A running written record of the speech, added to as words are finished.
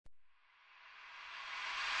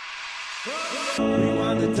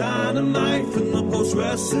Rewind-A-Dynamite from the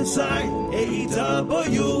post-wrestling site.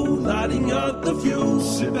 AEW, lighting up the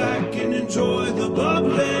fuse. Sit back and enjoy the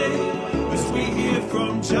bubbly as we hear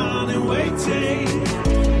from John and Wai-Ting.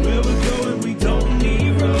 Where we're going, we don't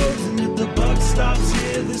need roads. And if the buck stops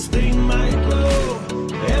here, this thing might blow.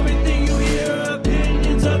 Everything you hear are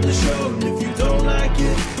opinions of the show. And if you don't like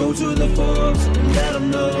it, go to the forums and let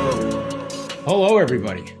them know. Hello,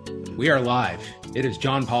 everybody. We are live. It is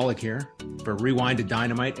John Pollock here for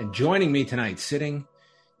Rewind-A-Dynamite, and joining me tonight, sitting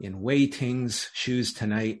in Wai-Ting's shoes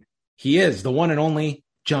tonight, he is the one and only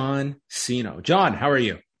John Siino. John, how are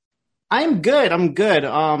you? I'm good.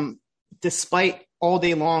 Despite all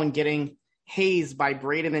day long getting hazed by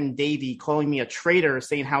Braden and Davey, calling me a traitor,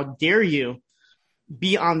 saying, how dare you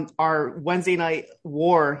be on our Wednesday night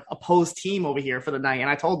war opposed team over here for the night. And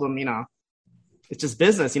I told them, it's just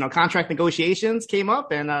business. Contract negotiations came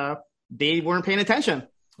up and they weren't paying attention.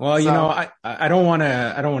 Well, I don't want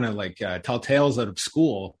to tell tales out of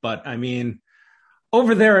school, but I mean,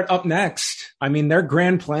 over there at Up Next, I mean, their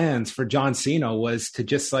grand plans for John Siino was to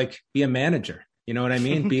just be a manager. You know what I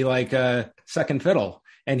mean? Be like a second fiddle.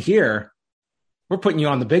 And here, we're putting you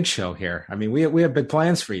on the big show here. I mean, we have big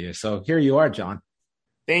plans for you. So here you are, John.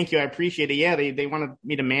 Thank you. I appreciate it. Yeah, they wanted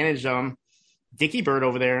me to manage Dickie Bird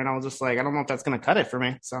over there. And I was just like, I don't know if that's going to cut it for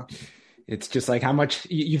me. So it's just like how much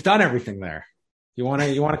you've done everything there. You want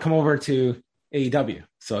to come over to AEW.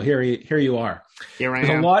 So here you are. Here I am.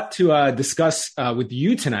 There's a lot to discuss with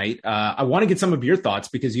you tonight. I want to get some of your thoughts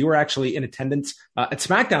because you were actually in attendance at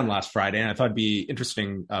SmackDown last Friday, and I thought it'd be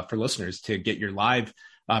interesting for listeners to get your live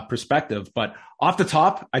perspective. But off the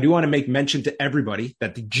top, I do want to make mention to everybody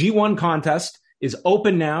that the G1 contest is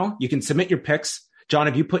open now. You can submit your picks. John,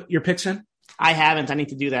 have you put your picks in? I haven't. I need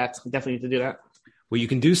to do that. I definitely need to do that. Well, you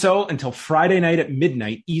can do so until Friday night at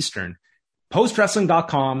midnight Eastern.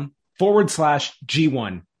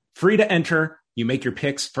 postwrestling.com/G1. Free to enter. You make your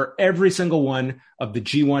picks for every single one of the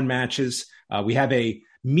G1 matches. We have a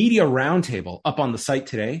media roundtable up on the site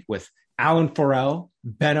today with Alan Forel,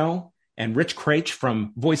 Benno, and Rich Craich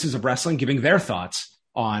from Voices of Wrestling giving their thoughts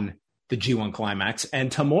on the G1 Climax.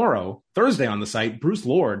 And tomorrow, Thursday on the site, Bruce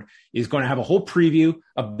Lord is going to have a whole preview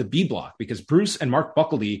of the B Block because Bruce and Mark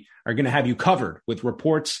Buckley are going to have you covered with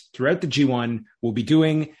reports throughout the G1. We'll be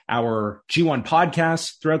doing our G1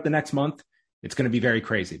 podcasts throughout the next month. It's going to be very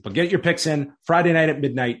crazy. But get your picks in. Friday night at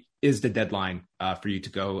midnight is the deadline for you to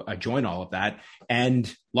go join all of that.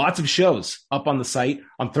 And lots of shows up on the site.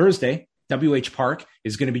 On Thursday, WH Park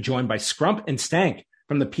is going to be joined by Scrump and Stank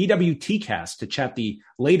from the PWT cast to chat the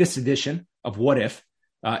latest edition of What If.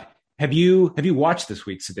 Have you watched this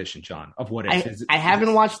week's edition, John, of What If? I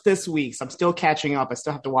haven't watched this week's. I'm still catching up. I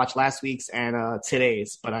still have to watch last week's and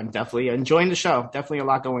today's, but I'm definitely enjoying the show. Definitely a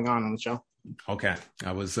lot going on the show. Okay.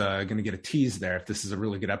 I was going to get a tease there if this is a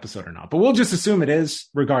really good episode or not, but we'll just assume it is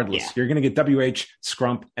regardless. Yeah. You're going to get WH,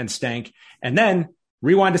 Scrump, and Stank. And then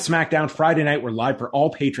Rewind to SmackDown Friday night. We're live for all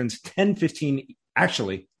patrons, 11:15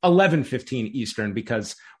 Eastern,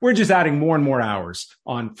 because we're just adding more and more hours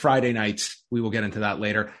on Friday nights. We will get into that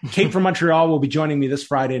later. Kate from Montreal will be joining me this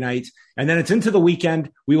Friday night. And then it's into the weekend.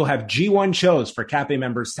 We will have G1 shows for Cafe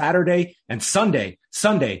members Saturday and Sunday.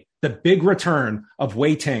 Sunday, the big return of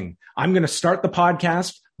Wai-Ting. I'm going to start the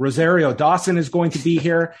podcast. Rosario Dawson is going to be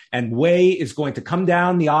here, and Wai is going to come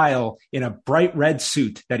down the aisle in a bright red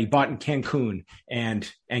suit that he bought in Cancun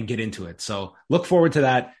and get into it. So look forward to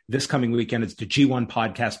that this coming weekend as the G1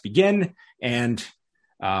 podcast begin, and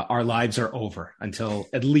our lives are over until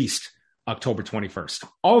at least October 21st.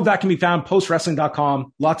 All of that can be found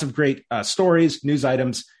postwrestling.com. Lots of great stories, news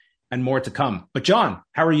items, and more to come. But John,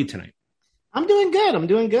 how are you tonight? I'm doing good.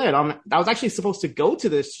 I was actually supposed to go to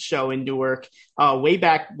this show in Newark way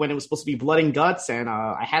back when it was supposed to be Blood and Guts, and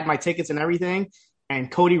I had my tickets and everything.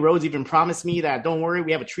 And Cody Rhodes even promised me that, don't worry,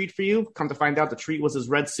 we have a treat for you. Come to find out, the treat was his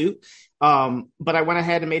red suit. But I went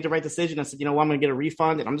ahead and made the right decision. I said, you know what, I'm going to get a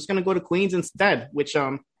refund, and I'm just going to go to Queens instead, which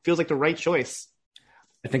feels like the right choice.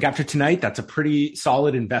 I think after tonight, that's a pretty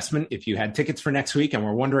solid investment. If you had tickets for next week and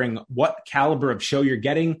we're wondering what caliber of show you're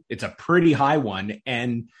getting, it's a pretty high one.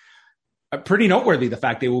 And pretty noteworthy, the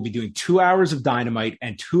fact they will be doing 2 hours of Dynamite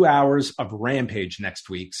and 2 hours of Rampage next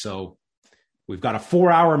week. So we've got a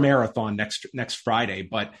 4-hour marathon next Friday.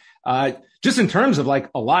 But just in terms of a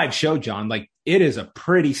live show, John, it is a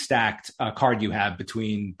pretty stacked card you have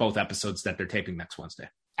between both episodes that they're taping next Wednesday.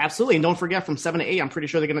 Absolutely. And don't forget, from 7 to 8, I'm pretty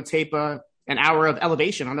sure they're going to tape an hour of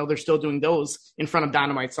Elevation. I know they're still doing those in front of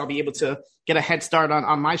Dynamite, so I'll be able to get a head start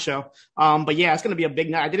on my show. But yeah, it's going to be a big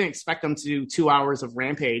night. I didn't expect them to do 2 hours of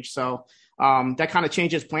Rampage, so that kind of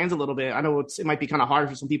changes plans a little bit. I know it might be kind of hard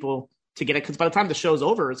for some people to get it. Because by the time the show's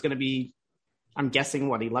over, it's going to be, I'm guessing,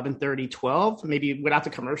 11:30, 12, maybe without the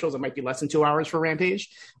commercials, it might be less than 2 hours for Rampage.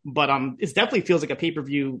 But it definitely feels like a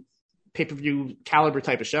pay-per-view caliber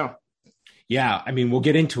type of show. Yeah, I mean, we'll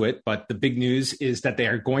get into it, but the big news is that they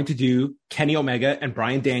are going to do Kenny Omega and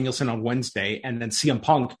Bryan Danielson on Wednesday, and then CM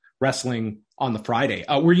Punk wrestling on the Friday.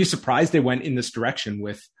 Were you surprised they went in this direction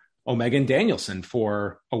with Omega and Danielson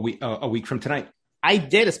for a week from tonight? I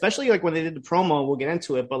did, especially like when they did the promo. We'll get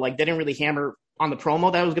into it, but like they didn't really hammer on the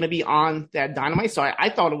promo that was going to be on that Dynamite. So I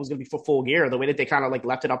thought it was going to be for full gear. The way that they kind of like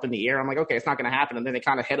left it up in the air, I'm like, okay, it's not going to happen. And then they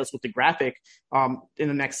kind of hit us with the graphic in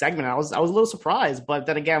the next segment. I was a little surprised, but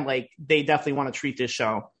then again, like they definitely want to treat this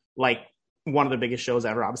show like one of the biggest shows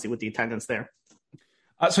ever, obviously with the attendance there.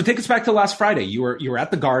 So take us back to last Friday. You were at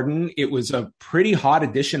the Garden. It was a pretty hot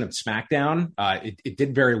edition of SmackDown. It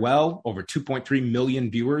did very well, over 2.3 million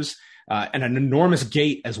viewers. And an enormous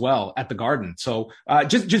gate as well at the Garden. So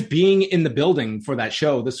just being in the building for that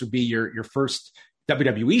show, this would be your first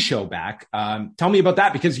WWE show back. Tell me about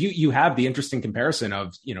that, because you have the interesting comparison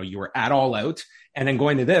of, you were at All Out and then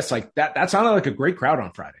going to this. Like that sounded like a great crowd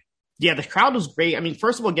on Friday. Yeah, the crowd was great. I mean,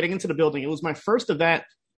 first of all, getting into the building, it was my first event,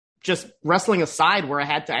 just wrestling aside, where I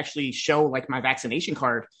had to actually show like my vaccination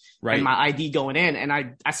card. Right. And my ID going in. And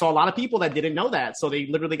I saw a lot of people that didn't know that. So they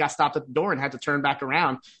literally got stopped at the door and had to turn back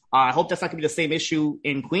around. I hope that's not going to be the same issue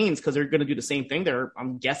in Queens, because they're going to do the same thing there,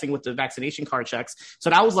 I'm guessing, with the vaccination card checks.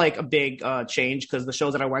 So that was like a big change, because the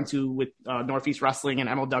shows that I went to with Northeast Wrestling and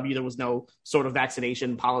MLW, there was no sort of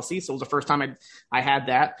vaccination policy. So it was the first time I had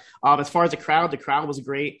that. As far as the crowd was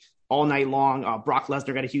great. All night long. Brock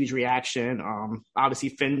Lesnar got a huge reaction. Obviously,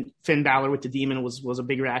 Finn Balor with the Demon was a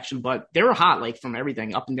big reaction, but they were hot, like from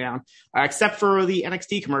everything up and down, except for the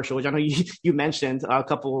NXT commercial, which I know you mentioned a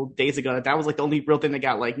couple days ago. That was like the only real thing that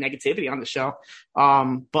got like negativity on the show.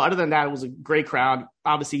 But other than that, it was a great crowd.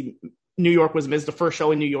 Obviously, New York was the first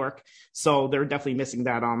show in New York, so they're definitely missing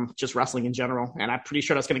that. Just wrestling in general, and I'm pretty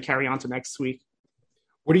sure that's going to carry on to next week.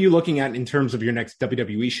 What are you looking at in terms of your next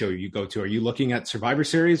WWE show you go to? Are you looking at Survivor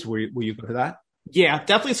Series? Will you go to that? Yeah,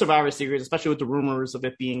 definitely Survivor Series, especially with the rumors of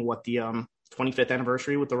it being the 25th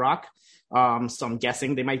anniversary with The Rock. So I'm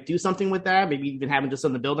guessing they might do something with that, maybe even having this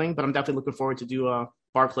in the building. But I'm definitely looking forward to do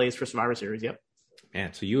Barclays for Survivor Series. Yep.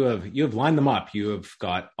 Man, so you have lined them up. You have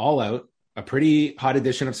got All Out, a pretty hot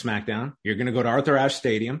edition of SmackDown. You're going to go to Arthur Ashe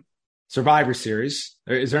Stadium, Survivor Series.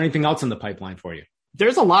 Is there anything else in the pipeline for you?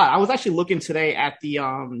 There's a lot. I was actually looking today at the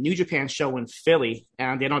New Japan show in Philly,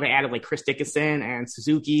 and they added like Chris Dickinson and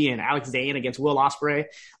Suzuki and Alex Zane against Will Ospreay.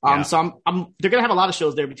 So they're gonna have a lot of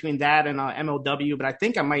shows there between that and MLW, but I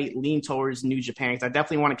think I might lean towards New Japan, because I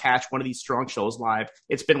definitely want to catch one of these strong shows live.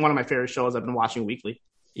 It's been one of my favorite shows I've been watching weekly.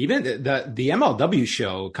 Even the MLW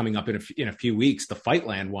show coming up in a few weeks, the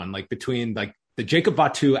Fightland one, like between like the Jacob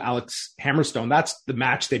Fatu, Alex Hammerstone, that's the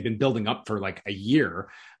match they've been building up for like a year.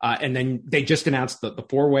 And then they just announced the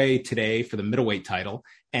four-way today for the middleweight title,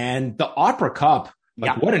 and the Opera Cup.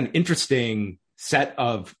 Like, what an interesting set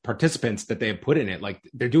of participants that they have put in it. Like,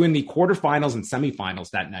 they're doing the quarterfinals and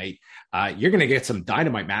semifinals that night. You're going to get some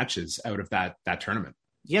dynamite matches out of that tournament.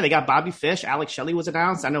 Yeah, they got Bobby Fish. Alex Shelley was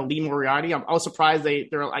announced. I know Lee Moriarty. I was surprised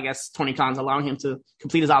they're, I guess, Tony Khan's allowing him to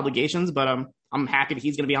complete his obligations, but I'm happy that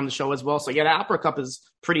he's going to be on the show as well. So yeah, the Opera Cup is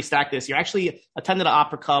pretty stacked this year. I actually attended the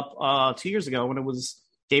Opera Cup 2 years ago when it was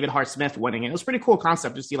David Hart Smith winning. It was a pretty cool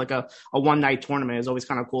concept to see like a one-night tournament. Is always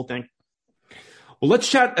kind of a cool thing. Well, let's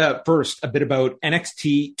chat first a bit about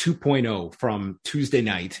NXT 2.0 from Tuesday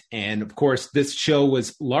night. And of course, this show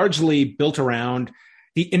was largely built around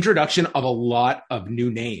the introduction of a lot of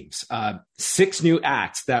new names, 6 new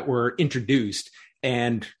acts that were introduced.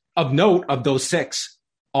 And of note, of those 6,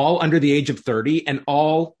 all under the age of 30 and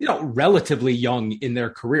all, relatively young in their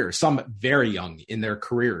careers, some very young in their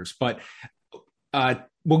careers. But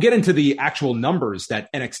we'll get into the actual numbers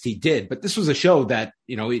that NXT did. But this was a show that,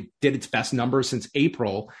 it did its best numbers since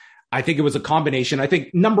April. I think it was a combination. I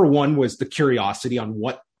think number one was the curiosity on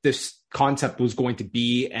what this concept was going to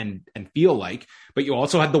be and feel like. But you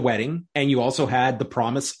also had the wedding, and you also had the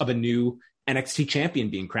promise of a new NXT champion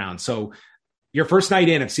being crowned. So your first night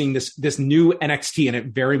in of seeing this new NXT, and it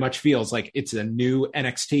very much feels like it's a new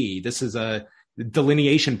NXT. This is a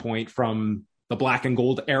delineation point from the black and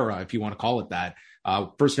gold era, if you want to call it that.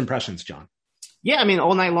 First impressions, John. Yeah, I mean,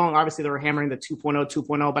 all night long, obviously they were hammering the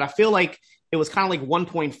 2.0, but I feel like it was kind of like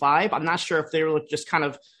 1.5. I'm not sure if they were just kind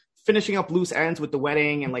of finishing up loose ends with the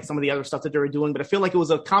wedding and like some of the other stuff that they were doing, but I feel like it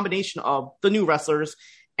was a combination of the new wrestlers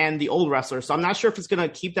and the old wrestler. So I'm not sure if it's going to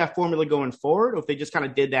keep that formula going forward or if they just kind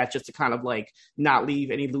of did that just to kind of like not leave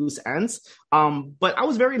any loose ends. But I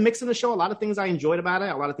was very mixed in the show. A lot of things I enjoyed about it.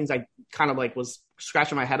 A lot of things I kind of like was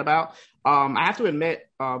scratching my head about. I have to admit,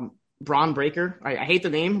 Braun Breaker, I hate the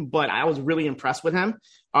name, but I was really impressed with him.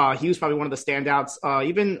 He was probably one of the standouts.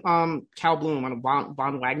 Even Cal Bloom on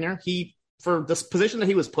Von Wagner, for this position that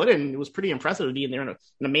he was put in, it was pretty impressive to be in there in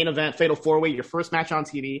a main event, fatal 4-way, your first match on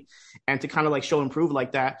TV, and to kind of like show and prove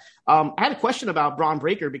like that. I had a question about Braun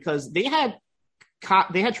Breaker because they had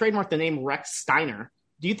trademarked the name Rex Steiner.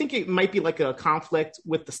 Do you think it might be like a conflict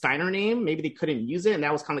with the Steiner name? Maybe they couldn't use it, and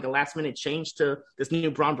that was kind of like a last minute change to this new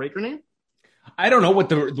Braun Breaker name? I don't know what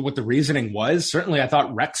the reasoning was. Certainly, I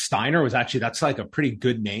thought Rex Steiner was that's like a pretty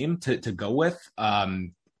good name to go with.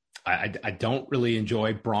 I don't really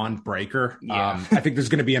enjoy Braun Breaker. Yeah. I think there's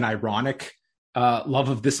going to be an ironic love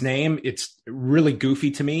of this name. It's really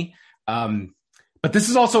goofy to me. But this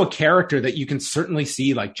is also a character that you can certainly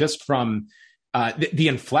see, like just from the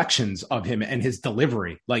inflections of him and his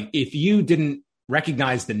delivery. Like if you didn't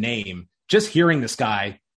recognize the name, just hearing this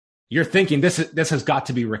guy, you're thinking this has got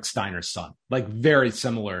to be Rick Steiner's son. Like very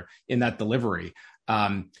similar in that delivery.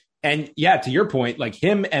 And yeah, to your point, like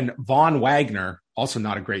him and Von Wagner, also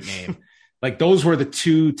not a great name. Like those were the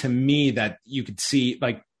two to me that you could see,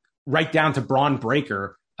 like right down to Braun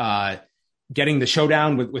Breaker, getting the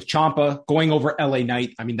showdown with Ciampa, going over LA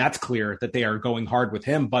Knight. I mean, that's clear that they are going hard with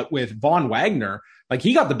him. But with Von Wagner, like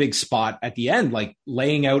he got the big spot at the end, like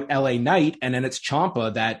laying out LA Knight, and then it's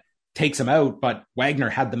Ciampa that takes him out, but Wagner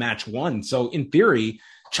had the match won. So in theory,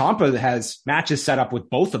 Ciampa has matches set up with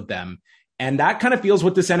both of them. And that kind of feels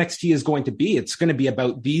what this NXT is going to be. It's going to be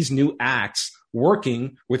about these new acts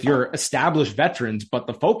working with your established veterans, but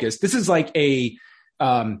the focus, this is like a,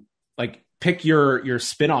 like pick your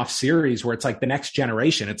spin-off series where it's like the next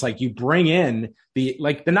generation. It's like you bring in the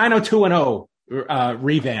 90210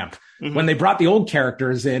 revamp when they brought the old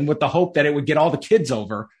characters in with the hope that it would get all the kids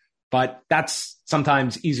over. But that's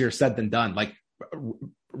sometimes easier said than done. Like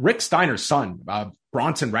Rick Steiner's son,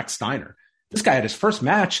 Bronson Rex Steiner, this guy had his first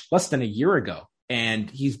match less than a year ago, and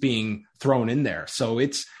he's being thrown in there. So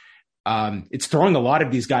it's throwing a lot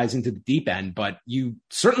of these guys into the deep end, but you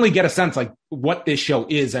certainly get a sense like what this show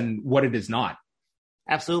is and what it is not.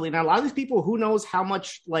 Absolutely. Now, a lot of these people, who knows how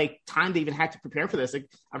much like time they even had to prepare for this. Like,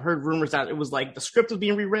 I've heard rumors that it was like the script was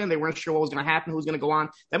being rewritten. They weren't sure what was going to happen, who was going to go on.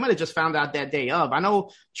 They might have just found out that day of. I know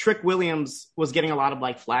Trick Williams was getting a lot of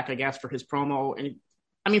like flack, I guess, for his promo. And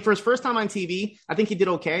I mean, for his first time on TV, I think he did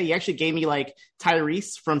okay. He actually gave me like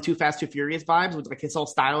Tyrese from Too Fast, Too Furious vibes with like his whole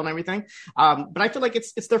style and everything. But I feel like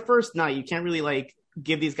it's their first night. You can't really like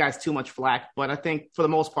give these guys too much flack. But I think for the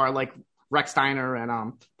most part, like Rex Steiner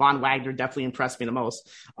and Von Wagner definitely impressed me the most.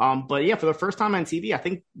 But yeah, for the first time on TV, I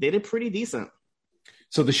think they did pretty decent.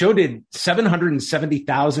 So the show did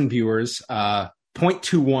 770,000 viewers,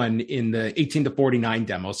 0.21 in the 18 to 49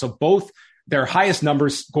 demo. So both their highest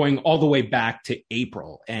numbers going all the way back to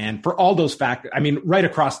April. And for all those factors, I mean, right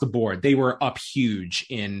across the board, they were up huge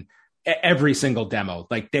in every single demo.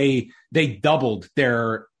 Like they doubled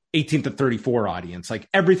their 18 to 34 audience. Like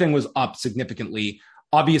everything was up significantly.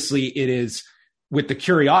 Obviously, it is with the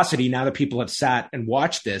curiosity now that people have sat and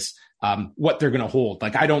watched this, what they're going to hold.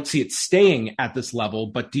 Like, I don't see it staying at this level,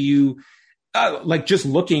 but do you like just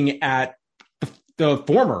looking at the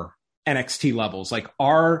former NXT levels, like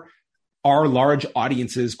are large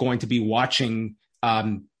audiences going to be watching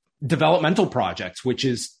developmental projects, which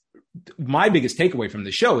is my biggest takeaway from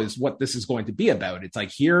the show is what this is going to be about. It's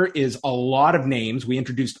like, here is a lot of names. We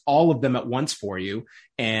introduced all of them at once for you.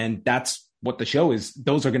 And that's what the show is.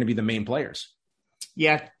 Those are going to be the main players.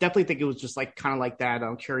 Yeah, definitely think it was just like kind of like that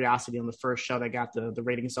curiosity on the first show that got the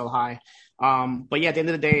rating so high. But yeah, at the end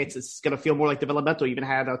of the day, it's going to feel more like developmental. You even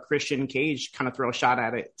had Christian Cage kind of throw a shot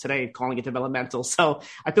at it today, calling it developmental. So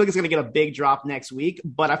I feel like it's going to get a big drop next week.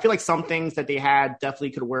 But I feel like some things that they had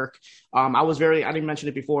definitely could work. I didn't mention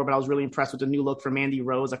it before, but I was really impressed with the new look from Mandy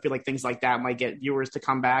Rose. I feel like things like that might get viewers to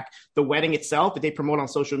come back. The wedding itself that they promote on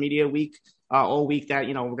social media all week that,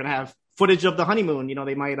 we're going to have footage of the honeymoon.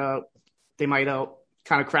 They might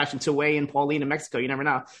kind of crash into Way and Pauline in Mexico. You never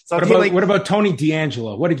know. So what about Tony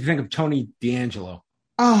D'Angelo? What did you think of Tony D'Angelo?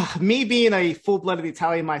 Me being a full-blooded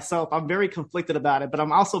Italian myself, I'm very conflicted about it, but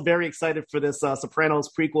I'm also very excited for this Sopranos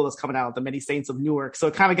prequel that's coming out, The Many Saints of Newark. So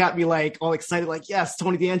it kind of got me like all excited, like, yes,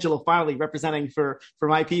 Tony D'Angelo finally representing for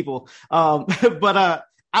my people. But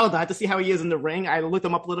I don't know. I have to see how he is in the ring. I looked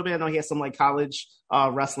him up a little bit. I know he has some like college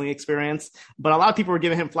wrestling experience, but a lot of people were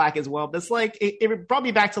giving him flack as well. But it's like it brought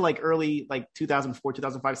me back to like early like 2004,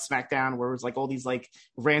 2005 SmackDown, where it was like all these like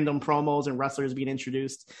random promos and wrestlers being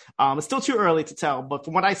introduced. It's still too early to tell, but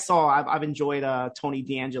from what I saw, I've enjoyed Tony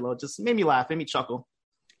D'Angelo. It just made me laugh, made me chuckle.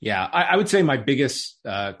 Yeah, I would say my biggest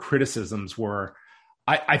criticisms were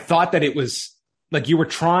I thought that it was like you were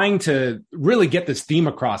trying to really get this theme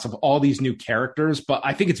across of all these new characters, but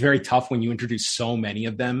I think it's very tough when you introduce so many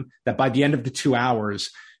of them that by the end of the 2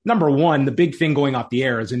 hours, number one, the big thing going off the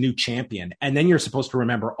air is a new champion. And then you're supposed to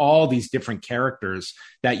remember all these different characters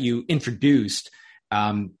that you introduced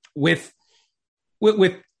with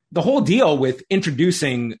the whole deal with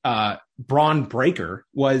introducing Braun Breaker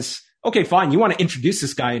was, okay, fine. You want to introduce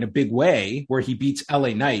this guy in a big way where he beats LA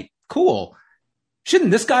Knight. Cool.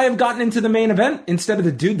 Shouldn't this guy have gotten into the main event instead of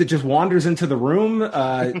the dude that just wanders into the room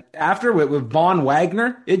after with Von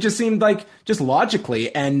Wagner? It just seemed like just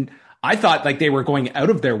logically. And I thought like they were going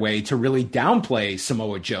out of their way to really downplay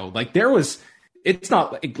Samoa Joe. Like it's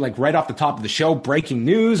not like right off the top of the show, breaking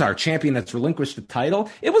news, our champion that's relinquished the title.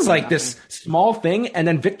 It was like this small thing. And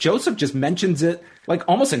then Vic Joseph just mentions it like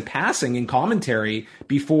almost in passing in commentary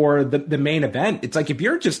before the main event. It's like, if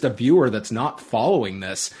you're just a viewer that's not following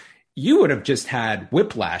this, you would have just had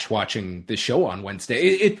whiplash watching the show on Wednesday.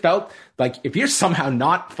 It felt like if you're somehow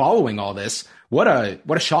not following all this, what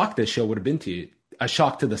a shock this show would have been to you. A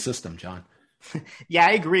shock to the system, John. Yeah,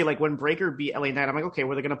 I agree. Like when Breaker beat LA Knight, I'm like, okay,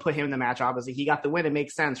 well, they're going to put him in the match. Obviously, he got the win. It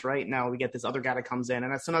makes sense, right? Now we get this other guy that comes in.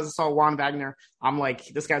 And as soon as I saw Von Wagner, I'm like,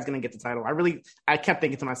 this guy's going to get the title. I kept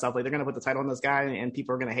thinking to myself, like, they're going to put the title on this guy and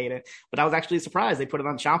people are going to hate it. But I was actually surprised they put it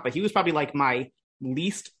on Ciampa. He was probably like my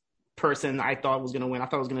least person I thought was going to win. I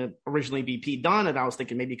thought it was going to originally be Pete Dunne, and I was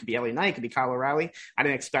thinking maybe it could be LA Knight, it could be Kyle O'Reilly. I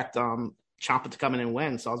didn't expect Ciampa to come in and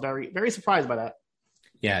win, so I was very, very surprised by that.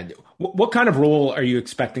 Yeah. What kind of role are you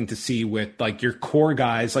expecting to see with like your core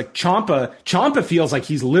guys? Like Ciampa feels like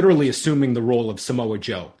he's literally assuming the role of Samoa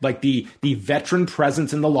Joe, like the veteran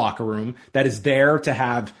presence in the locker room that is there to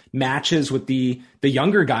have matches with the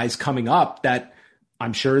younger guys coming up that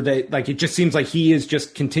I'm sure that like, it just seems like he is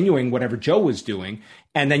just continuing whatever Joe was doing.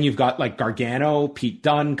 And then you've got like Gargano, Pete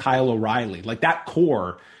Dunne, Kyle O'Reilly, like that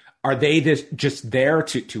core. Are they just there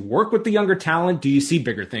to work with the younger talent? Do you see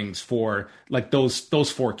bigger things for like those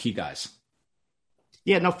four key guys?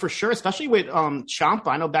 Yeah, no, for sure. Especially with Ciampa.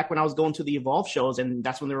 I know back when I was going to the Evolve shows, and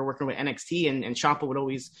that's when they were working with NXT, and Ciampa would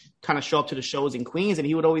always kind of show up to the shows in Queens, and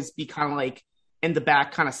he would always be kind of like in the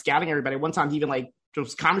back, kind of scouting everybody. One time, he even like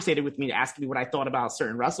just conversated with me to ask me what I thought about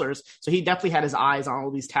certain wrestlers. So he definitely had his eyes on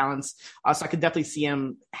all these talents. So I could definitely see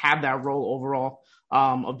him have that role overall.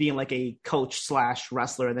 Of being like a coach /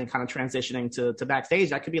 wrestler and then kind of transitioning to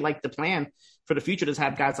backstage. That could be like the plan for the future, to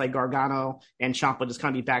have guys like Gargano and Ciampa just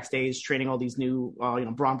kind of be backstage training all these new,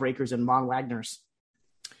 Braun Breakers and Von Wagners.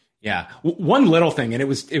 Yeah. One little thing, and it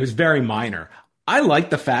was very minor. I like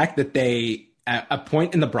the fact that they, at a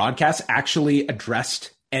point in the broadcast, actually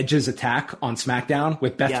addressed Edge's attack on SmackDown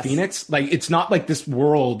with Beth Phoenix. Like, it's not like this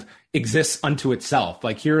world exists unto itself.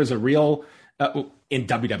 Like, here is a real, in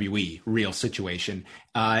WWE, real situation,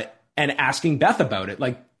 and asking Beth about it.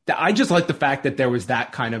 Like, I just like the fact that there was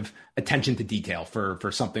that kind of attention to detail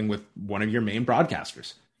for something with one of your main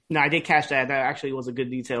broadcasters. No, I did catch that. That actually was a good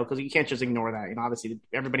detail, because you can't just ignore that. Obviously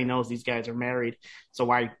everybody knows these guys are married, so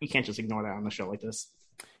you can't just ignore that on a show like this.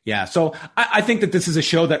 Yeah, so I think that this is a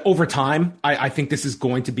show that over time, I think this is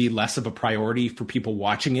going to be less of a priority for people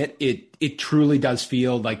watching it. It truly does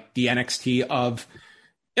feel like the NXT of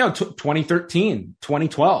 2013,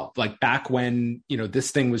 2012, like back when, this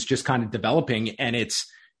thing was just kind of developing, and it's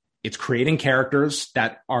creating characters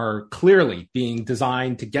that are clearly being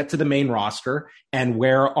designed to get to the main roster. And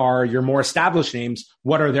where are your more established names?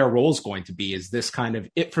 What are their roles going to be? Is this kind of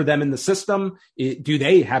it for them in the system? Do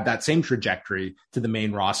they have that same trajectory to the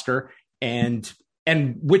main roster? And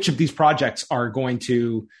which of these projects are going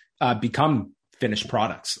to become finished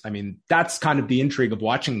products? I mean, that's kind of the intrigue of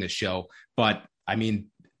watching this show. But I mean,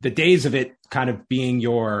 the days of it kind of being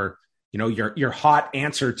your hot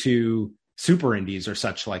answer to super indies or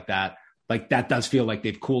such like that does feel like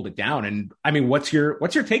they've cooled it down. And I mean, what's your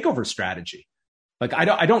takeover strategy? Like,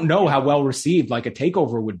 I don't know how well received like a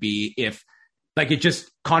takeover would be if like it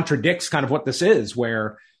just contradicts kind of what this is,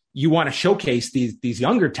 where you want to showcase these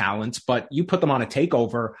younger talents, but you put them on a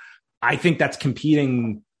takeover. I think that's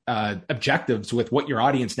competing objectives with what your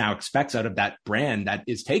audience now expects out of that brand that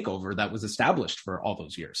is takeover, that was established for all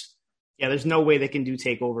those years. Yeah, there's no way they can do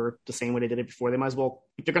TakeOver the same way they did it before. They might as well,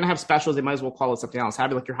 if they're going to have specials, they might as well call it something else.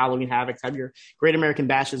 Have like your Halloween Havocs, have your Great American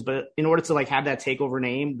Bashes. But in order to like have that TakeOver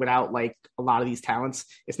name without like a lot of these talents,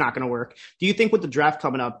 it's not going to work. Do you think with the draft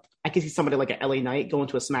coming up, I can see somebody like an LA Knight going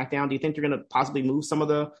to a SmackDown? Do you think they're going to possibly move some of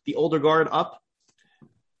the older guard up?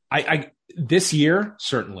 I this year,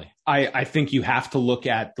 certainly. I think you have to look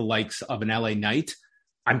at the likes of an LA Knight.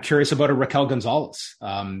 I'm curious about a Raquel Gonzalez.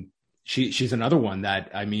 She's another one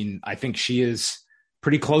that, I mean, I think she is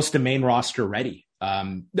pretty close to main roster ready.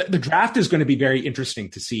 The draft is going to be very interesting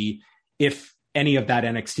to see if any of that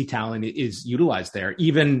NXT talent is utilized there.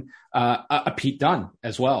 Even a Pete Dunne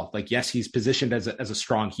as well. Like, yes, he's positioned as a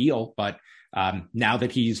strong heel, but now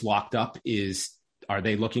that he's locked up, are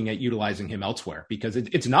they looking at utilizing him elsewhere? Because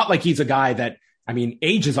it's not like he's a guy that, I mean,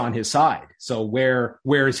 age is on his side. So where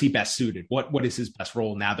is he best suited? What is his best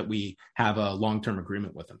role now that we have a long-term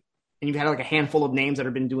agreement with him? And you've had like a handful of names that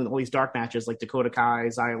have been doing all these dark matches, like Dakota Kai,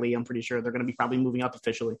 Xia Li. I'm pretty sure they're going to be probably moving up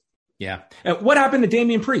officially. Yeah. What happened to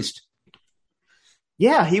Damian Priest?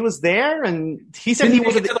 Yeah, he was there, and he said he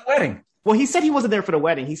wasn't to the wedding. Well, he said he wasn't there for the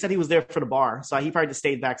wedding. He said he was there for the bar. So he probably just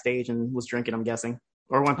stayed backstage and was drinking, I'm guessing,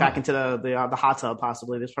 or went back into the hot tub.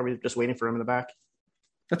 Possibly, they're probably just waiting for him in the back.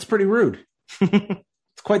 That's pretty rude.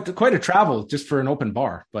 It's quite a travel just for an open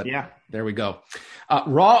bar, but yeah, there we go.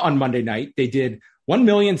 Raw on Monday night, they did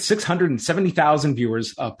 1,670,000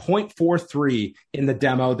 viewers, 0.43 in the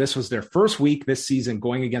demo. This was their first week this season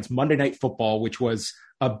going against Monday Night Football, which was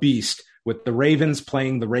a beast with the Ravens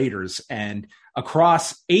playing the Raiders, and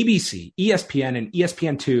across ABC, ESPN, and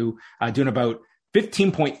ESPN2 doing about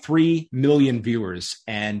 15.3 million viewers.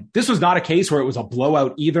 And this was not a case where it was a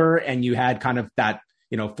blowout either, and you had kind of that,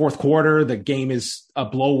 fourth quarter, the game is a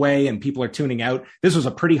blowaway and people are tuning out. This was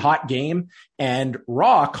a pretty hot game, and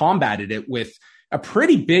Raw combated it with a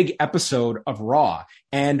pretty big episode of Raw.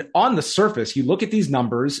 And on the surface, you look at these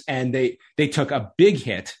numbers and they took a big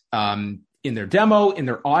hit in their demo, in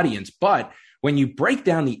their audience. But when you break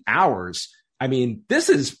down the hours, I mean, this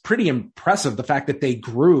is pretty impressive, the fact that they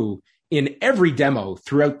grew in every demo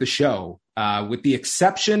throughout the show, with the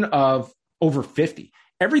exception of over 50.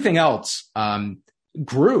 Everything else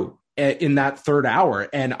grew in that third hour.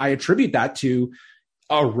 And I attribute that to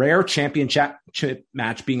a rare championship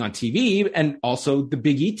match being on TV, and also the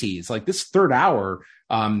Big E tease. Like, this third hour,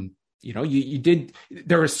 there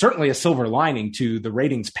was certainly a silver lining to the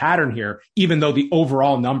ratings pattern here, even though the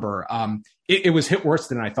overall number, it was hit worse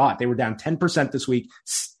than I thought. They were down 10% this week,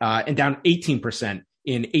 and down 18%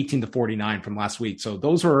 in 18 to 49 from last week. So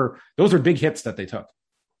those are big hits that they took.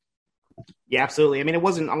 Yeah, absolutely. I mean, it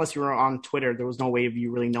wasn't, unless you were on Twitter, there was no way of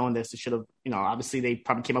you really knowing this. It should have, obviously they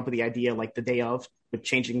probably came up with the idea like the day of, with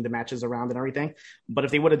changing the matches around and everything. But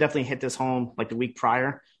if they would have definitely hit this home like the week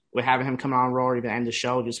prior, with having him come on Raw or even end the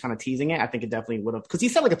show, just kind of teasing it, I think it definitely would have, because he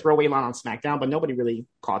said like a throwaway line on SmackDown, but nobody really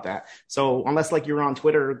caught that. So unless like you were on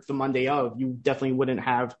Twitter the Monday of, you definitely wouldn't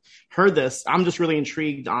have heard this. I'm just really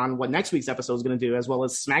intrigued on what next week's episode is going to do, as well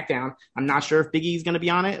as SmackDown. I'm not sure if Big E's going to be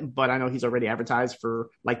on it, but I know he's already advertised for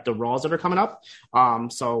like the Raws that are coming up.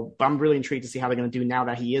 But I'm really intrigued to see how they're going to do now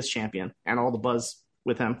that he is champion and all the buzz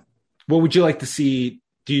with him. What would you like to see?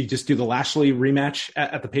 Do you just do the Lashley rematch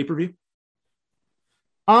at the pay-per-view?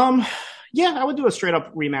 Yeah, I would do a straight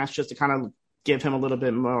up rematch just to kind of give him a little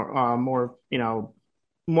bit more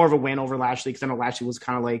of a win over Lashley, because I know Lashley was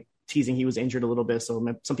kind of like teasing he was injured a little bit. So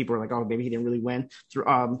some people were like, oh, maybe he didn't really win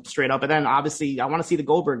straight up. But then obviously I want to see the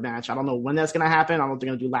Goldberg match. I don't know when that's going to happen. I don't know if they're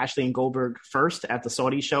going to do Lashley and Goldberg first at the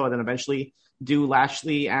Saudi show, and then eventually do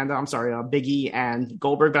Lashley and Big E and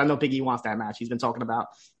Goldberg. But I know Big E wants that match. He's been talking about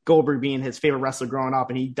Goldberg being his favorite wrestler growing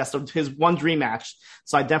up, and that's his one dream match.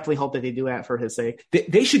 So I definitely hope that they do that for his sake.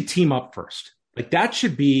 They should team up first. Like, that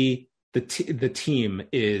should be the team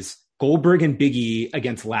is Goldberg and Big E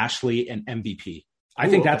against Lashley and MVP. I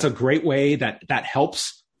think that's a great way that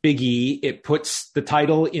helps Big E. It puts the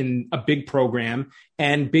title in a big program,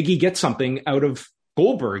 and Big E gets something out of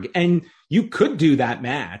Goldberg. And you could do that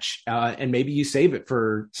match, and maybe you save it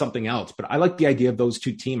for something else. But I like the idea of those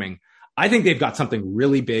two teaming. I think they've got something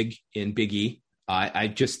really big in Big E. I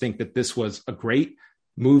just think that this was a great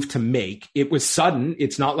move to make. It was sudden.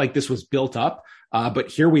 It's not like this was built up, but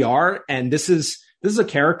here we are. And this is a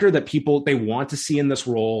character that they want to see in this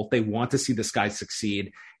role. They want to see this guy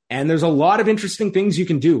succeed. And there's a lot of interesting things you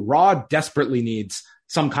can do. Raw desperately needs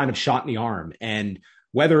some kind of shot in the arm. And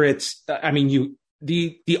whether it's,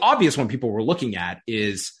 the obvious one people were looking at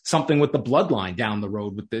is something with the bloodline down the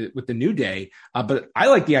road with the New Day. But I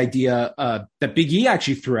like the idea that Big E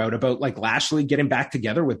actually threw out about like Lashley getting back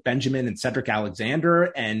together with Benjamin and Cedric Alexander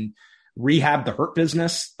and rehab the Hurt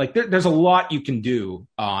Business. Like, there's a lot you can do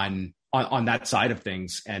on on that side of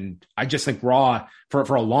things. And I just think Raw for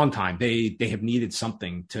a long time, they have needed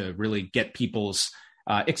something to really get people's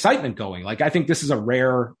excitement going. Like, I think this is a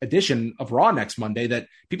rare edition of Raw next Monday that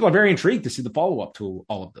people are very intrigued to see the follow-up to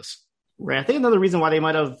all of this. Right. I think another reason why they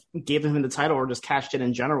might have given him the title or just cashed it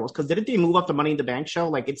in general is because didn't they move up the Money in the Bank show?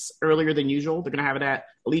 Like, it's earlier than usual. They're going to have it at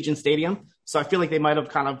Allegiant Stadium. So I feel like they might have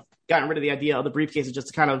kind of gotten rid of the idea of the briefcases just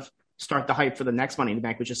to kind of start the hype for the next Money in the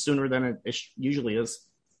Bank, which is sooner than it usually is.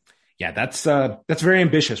 Yeah, that's very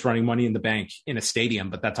ambitious, running Money in the Bank in a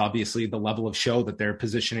stadium, but that's obviously the level of show that they're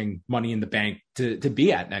positioning Money in the Bank to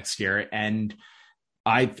be at next year. And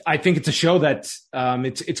I think it's a show that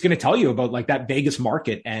it's going to tell you about like that Vegas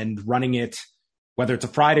market, and running it, whether it's a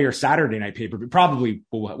Friday or Saturday night pay-per-view, probably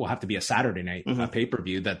will have to be a Saturday night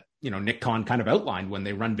pay-per-view that, Nick Khan kind of outlined when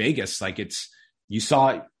they run Vegas. Like, you saw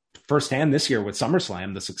it firsthand this year with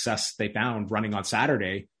SummerSlam, the success they found running on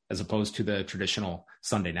Saturday as opposed to the traditional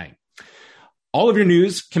Sunday night. All of your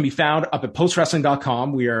news can be found up at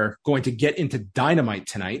postwrestling.com. We are going to get into Dynamite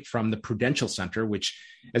tonight from the Prudential Center, which,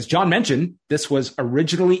 as John mentioned, this was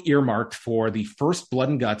originally earmarked for the first Blood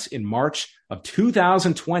and Guts in March of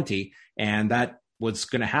 2020. And that was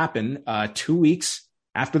going to happen 2 weeks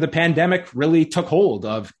after the pandemic really took hold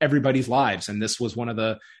of everybody's lives. And this was one of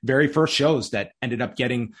the very first shows that ended up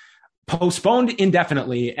getting postponed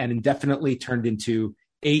indefinitely and indefinitely turned into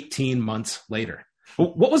 18 months later.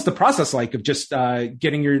 What was the process like of just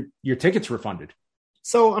getting your tickets refunded?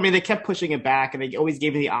 So, I mean, they kept pushing it back, and they always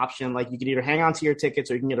gave you the option, like, you could either hang on to your tickets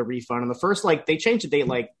or you can get a refund. And the first, like, they changed the date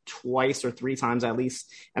like twice or three times at least.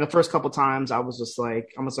 And the first couple times I was just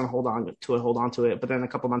like, I'm just going to hold on to it. But then a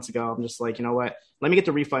couple months ago, I'm just like, you know what? Let me get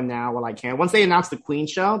the refund now while I can. Once they announced the Queen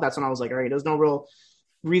show, that's when I was like, all right, there's no real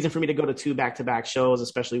reason for me to go to two back-to-back shows,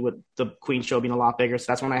 especially with the Queen show being a lot bigger. So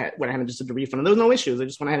that's when I went ahead and just did the refund. And there was no issues. I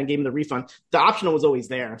just went ahead and gave me the refund. The optional was always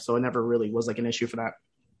there, so it never really was like an issue for that.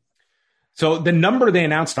 So the number they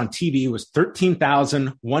announced on TV was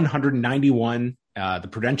 13,191. The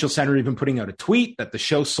Prudential Center even putting out a tweet that the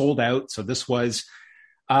show sold out. So this was,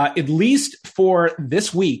 at least for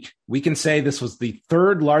this week, we can say this was the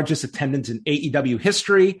third largest attendance in AEW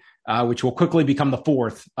history, which will quickly become the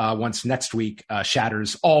fourth once next week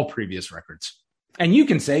shatters all previous records. And you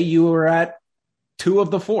can say you were at 2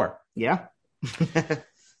 of the 4. Yeah.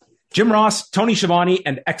 Jim Ross, Tony Schiavone,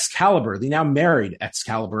 and Excalibur, the now married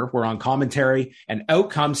Excalibur, were on commentary, and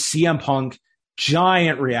out comes CM Punk.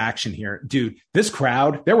 Giant reaction here. Dude, this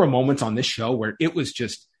crowd, there were moments on this show where it was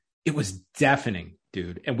deafening,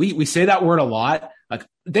 dude. And we say that word a lot. Like,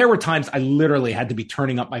 there were times I literally had to be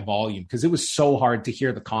turning up my volume because it was so hard to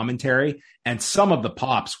hear the commentary. And some of the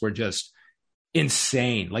pops were just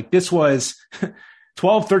insane. Like, this was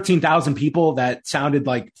 12, 13,000 people that sounded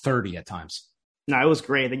like 30 at times. No, it was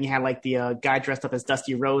great. Then you had like the guy dressed up as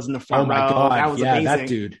Dusty Rhodes in the front row. Oh my God. That was amazing. That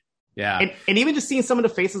dude. Yeah. And even just seeing some of the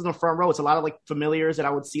faces in the front row, it's a lot of like familiars that I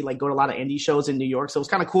would see like go to a lot of indie shows in New York. So it was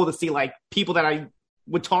kind of cool to see like people that I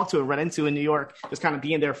would talk to and run into in New York, just kind of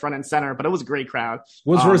being there front and center. But it was a great crowd.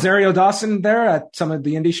 Was Rosario Dawson there at some of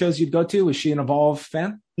the indie shows you'd go to? Was she an Evolve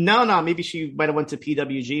fan? No. Maybe she might have went to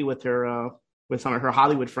PWG with her with some of her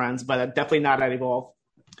Hollywood friends, but definitely not at Evolve.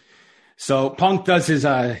 So Punk does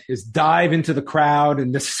his dive into the crowd,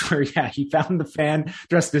 and this is where, he found the fan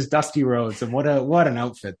dressed as Dusty Rhodes, and what an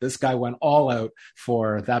outfit. This guy went all out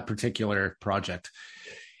for that particular project.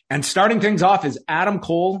 And starting things off is Adam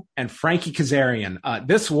Cole and Frankie Kazarian.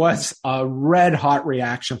 This was a red hot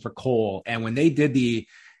reaction for Cole, and when they did the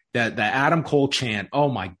Adam Cole chant, oh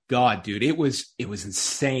my God, dude, it was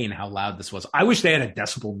insane how loud this was. I wish they had a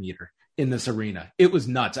decibel meter in this arena. It was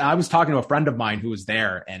nuts. I was talking to a friend of mine who was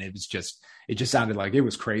there, and it just sounded like it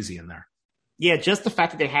was crazy in there. Yeah, just the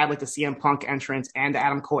fact that they had like the CM Punk entrance and the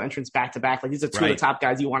Adam Cole entrance back to back, like these are two of the top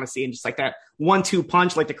guys you want to see, and just like that 1-2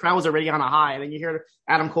 punch, like the crowd was already on a high, and then you hear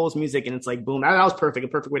Adam Cole's music, and it's like boom. That was perfect, a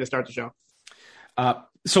perfect way to start the show.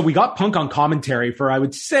 So we got Punk on commentary for, I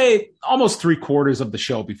would say, almost 3/4 of the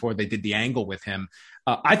show before they did the angle with him.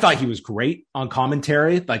 I thought he was great on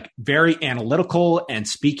commentary, like very analytical and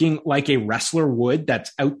speaking like a wrestler would,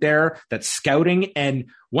 that's out there, that's scouting. And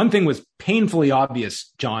one thing was painfully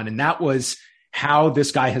obvious, John, and that was how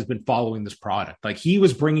this guy has been following this product. Like, he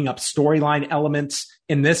was bringing up storyline elements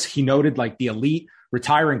in this. He noted like the Elite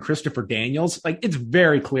retiring Christopher Daniels. Like, it's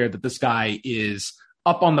very clear that this guy is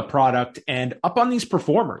up on the product and up on these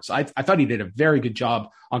performers. I thought he did a very good job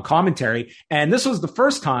on commentary. And this was the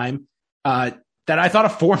first time that I thought a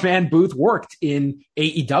 4-man booth worked in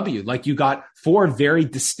AEW. Like, you got 4 very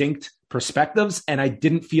distinct perspectives, and I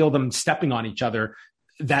didn't feel them stepping on each other.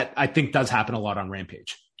 That I think does happen a lot on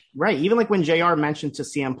Rampage. Right. Even like when JR mentioned to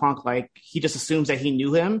CM Punk, like he just assumes that he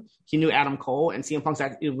knew him. He knew Adam Cole, and CM Punk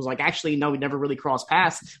said it was like, actually, no, we never really crossed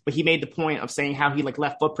paths. But he made the point of saying how he like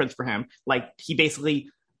left footprints for him. Like he basically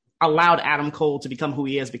allowed Adam Cole to become who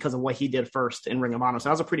he is because of what he did first in Ring of Honor. So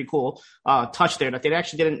that was a pretty cool touch there that they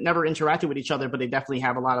actually never interacted with each other, but they definitely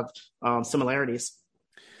have a lot of similarities.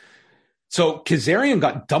 So Kazarian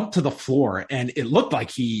got dumped to the floor, and it looked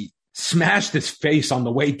like he smashed his face on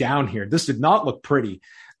the way down here. This did not look pretty.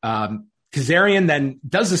 Kazarian then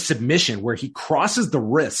does a submission where he crosses the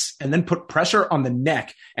wrists and then put pressure on the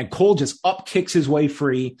neck, and Cole just up kicks his way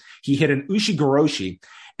free. He hit an Ushigoroshi,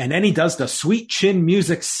 and then he does the sweet chin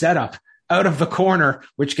music setup out of the corner,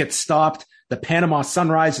 which gets stopped. The Panama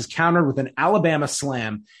Sunrise is countered with an Alabama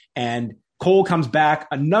slam, and Cole comes back,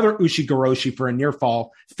 another Ushigoroshi for a near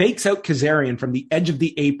fall, fakes out Kazarian from the edge of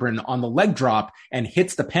the apron on the leg drop, and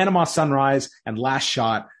hits the Panama Sunrise and last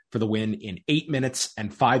shot for the win in 8 minutes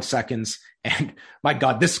and 5 seconds. And my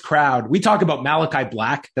God, this crowd, we talk about Malachi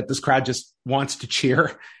Black, that this crowd just wants to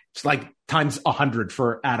cheer. It's like times 100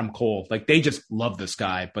 for Adam Cole. Like they just love this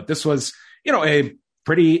guy. But this was, a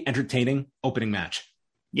pretty entertaining opening match.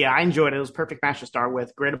 Yeah, I enjoyed it. It was a perfect match to start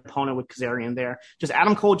with. Great opponent with Kazarian there. Just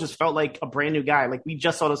Adam Cole just felt like a brand new guy. Like we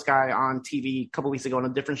just saw this guy on TV a couple weeks ago on a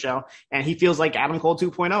different show, and he feels like Adam Cole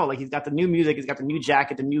 2.0. Like he's got the new music, he's got the new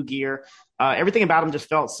jacket, the new gear. Everything about him just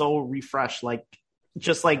felt so refreshed. Like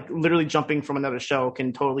just like literally jumping from another show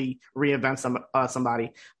can totally reinvent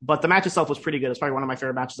somebody. But the match itself was pretty good. It's probably one of my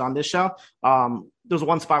favorite matches on this show. There was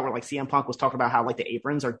one spot where like CM Punk was talking about how like the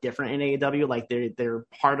aprons are different in AEW. Like they're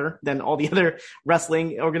harder than all the other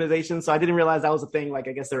wrestling organizations. So I didn't realize that was a thing. Like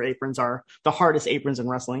I guess their aprons are the hardest aprons in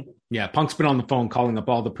wrestling. Yeah. Punk's been on the phone calling up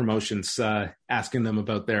all the promotions, asking them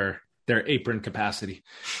about their apron capacity.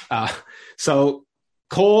 So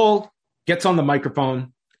Cole gets on the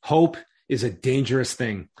microphone. Hope is a dangerous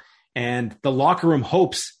thing. And the locker room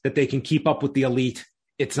hopes that they can keep up with the elite.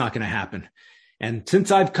 It's not going to happen. And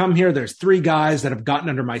since I've come here, there's 3 guys that have gotten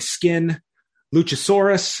under my skin: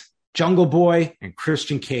 Luchasaurus, Jungle Boy, and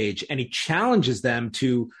Christian Cage. And he challenges them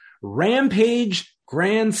to Rampage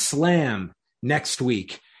Grand Slam next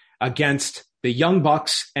week against the Young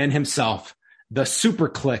Bucks and himself. The Super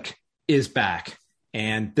Click is back.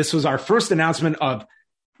 And this was our first announcement of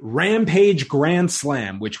Rampage Grand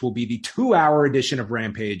Slam, which will be the 2-hour edition of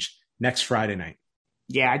Rampage next Friday night.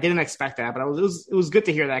 Yeah, I didn't expect that, but it was good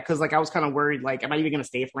to hear that because like I was kind of worried, like, am I even going to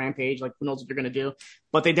stay for Rampage? Like, who knows what they're going to do?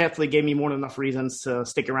 But they definitely gave me more than enough reasons to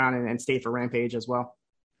stick around and stay for Rampage as well.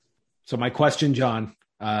 So my question, John,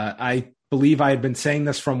 I believe I had been saying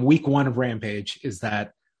this from week 1 of Rampage, is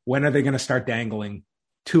that when are they going to start dangling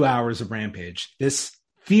 2 hours of Rampage? This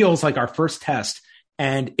feels like our first test.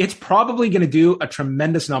 And it's probably going to do a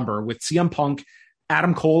tremendous number with CM Punk,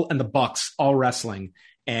 Adam Cole, and the Bucks all wrestling.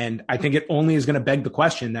 And I think it only is going to beg the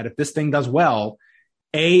question that if this thing does well,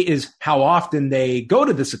 A, is how often they go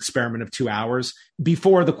to this experiment of 2 hours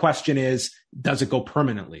before the question is, does it go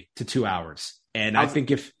permanently to 2 hours? And I think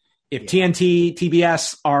if TNT,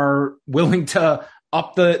 TBS are willing to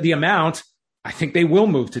up the amount, I think they will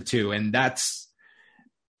move to 2. And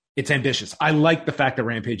it's ambitious. I like the fact that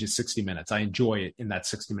Rampage is 60 minutes. I enjoy it in that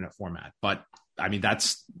 60-minute format. But I mean,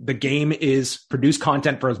 that's the game, is produce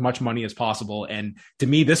content for as much money as possible. And to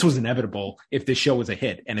me, this was inevitable if this show was a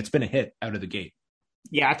hit, and it's been a hit out of the gate.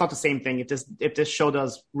 Yeah, I thought the same thing. If this show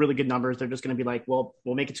does really good numbers, they're just going to be like, well,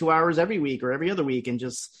 we'll make it 2 hours every week or every other week and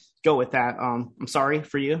just go with that. I'm sorry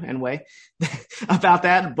for you and Way about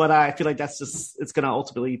that, but I feel like it's going to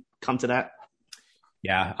ultimately come to that.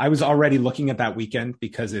 Yeah, I was already looking at that weekend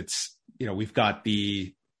because it's, we've got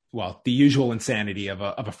the usual insanity of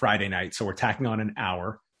a Friday night. So we're tacking on an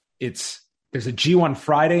hour. There's a G1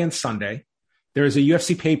 Friday and Sunday. There's a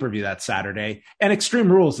UFC pay-per-view that Saturday, and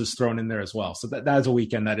Extreme Rules is thrown in there as well. So that is a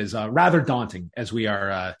weekend that is rather daunting as we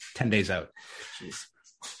are 10 days out. Jeez.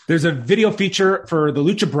 There's a video feature for the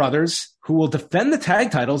Lucha Brothers, who will defend the tag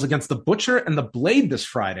titles against the Butcher and the Blade this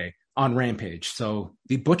Friday on Rampage. So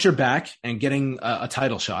the Butcher back and getting a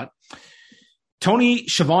title shot. Tony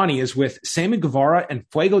Schiavone is with Sammy Guevara and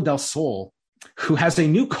Fuego del Sol, who has a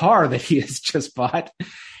new car that he has just bought,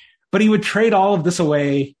 but he would trade all of this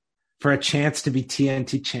away for a chance to be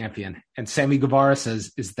TNT champion. And Sammy Guevara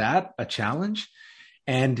says, is that a challenge?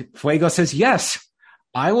 And Fuego says, yes,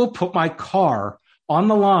 I will put my car on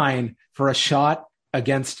the line for a shot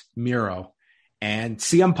against Miro. And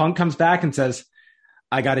CM Punk comes back and says,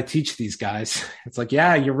 I got to teach these guys. It's like,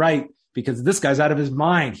 yeah, you're right, because this guy's out of his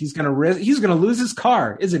mind. He's going to lose his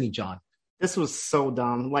car, isn't he, John? This was so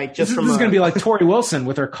dumb. Like, this is going to be like Tori Wilson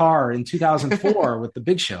with her car in 2004 with the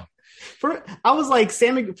Big Show. I was like,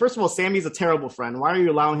 Sammy, first of all, Sammy's a terrible friend. Why are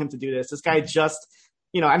you allowing him to do this? This guy just,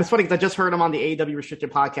 and it's funny because I just heard him on the AEW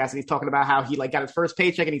Restricted podcast, and he's talking about how he got his first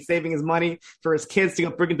paycheck and he's saving his money for his kids to go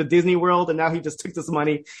bring him to Disney World, and now he just took this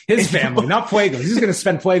money. His family, not Fuego's. He's going to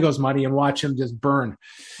spend Fuego's money and watch him just burn.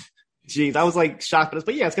 Geez, I was like shocked,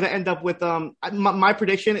 but yeah, it's going to end up with my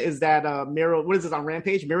prediction is that Miro, what is this on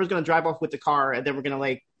Rampage? Miro's going to drive off with the car, and then we're going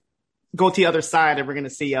to go to the other side, and we're going to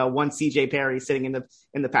see one CJ Perry sitting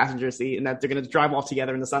in the passenger seat, and that they're going to drive off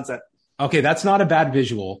together in the sunset. Okay, that's not a bad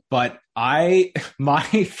visual, but my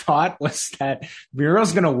thought was that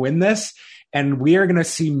Miro's going to win this, and we are going to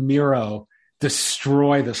see Miro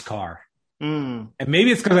destroy this car. And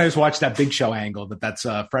maybe it's because I just watched that Big Show angle that's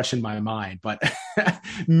fresh in my mind, but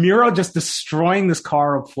Miro just destroying this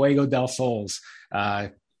car of Fuego del Sols.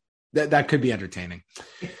 That could be entertaining.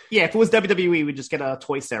 Yeah, if it was WWE, we'd just get a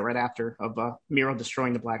toy set right after of Miro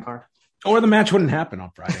destroying the black car. Or the match wouldn't happen on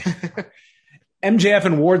Friday. MJF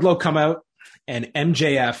and Wardlow come out, and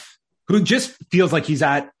MJF, who just feels like he's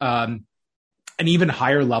at an even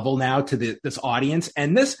higher level now to this audience.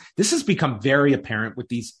 And this has become very apparent with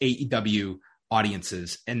these AEW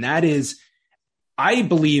audiences. And that is, I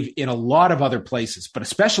believe in a lot of other places, but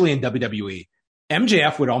especially in WWE,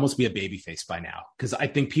 MJF would almost be a babyface by now, because I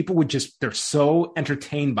think people would they're so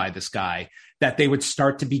entertained by this guy that they would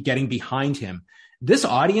start to be getting behind him. This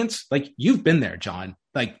audience, like you've been there, John,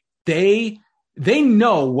 like they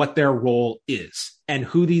know what their role is and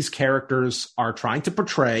who these characters are trying to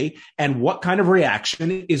portray and what kind of reaction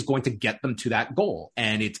is going to get them to that goal.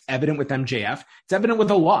 And it's evident with MJF. It's evident with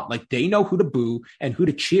a lot. Like they know who to boo and who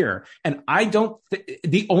to cheer. And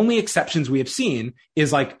the only exceptions we have seen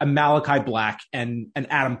is like a Malachi Black and an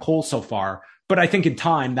Adam Cole so far. But I think in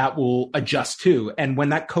time that will adjust too. And when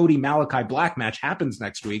that Cody Malachi Black match happens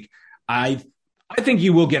next week, I think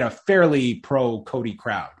you will get a fairly pro Cody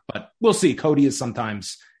crowd, but we'll see. Cody is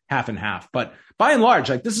sometimes half and half, but by and large,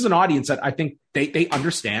 like this is an audience that I think they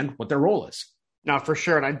understand what their role is. No, for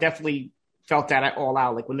sure. And I definitely felt that at All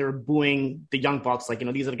Out, like when they were booing the Young Bucks, like,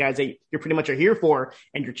 these are the guys that you're pretty much are here for,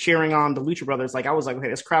 and you're cheering on the Lucha Brothers. Like I was like, okay,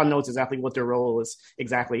 this crowd knows exactly what their role is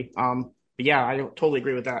exactly. But yeah, I totally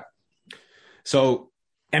agree with that. So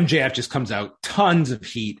MJF just comes out, tons of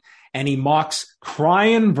heat. And he mocks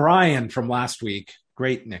Crying Brian from last week.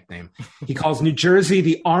 Great nickname. He calls New Jersey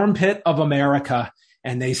the armpit of America,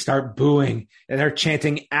 and they start booing. And they're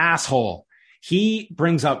chanting asshole. He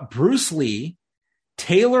brings up Bruce Lee,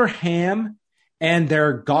 Taylor Ham, and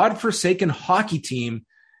their godforsaken hockey team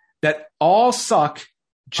that all suck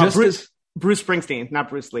just as... Bruce Springsteen, not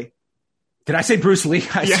Bruce Lee. Did I say Bruce Lee?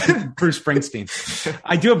 I said Bruce Springsteen.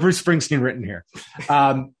 I do have Bruce Springsteen written here.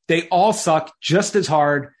 They all suck just as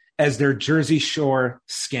hard as their Jersey Shore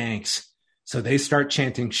skanks. So they start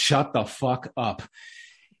chanting, shut the fuck up.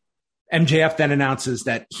 MJF then announces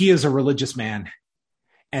that he is a religious man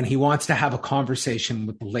and he wants to have a conversation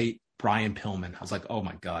with the late Brian Pillman. I was like, oh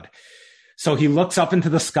my God. So he looks up into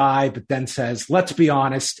the sky, but then says, let's be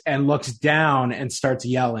honest, and looks down and starts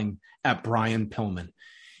yelling at Brian Pillman.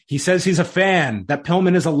 He says he's a fan, that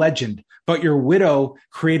Pillman is a legend, but your widow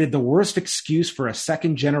created the worst excuse for a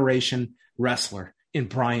second generation wrestler in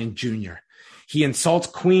Brian Jr. He insults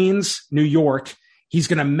Queens, New York. He's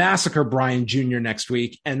going to massacre Brian Jr. next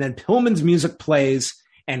week. And then Pillman's music plays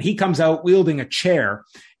and he comes out wielding a chair.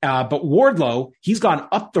 But Wardlow, he's gone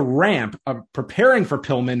up the ramp preparing for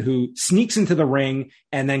Pillman, who sneaks into the ring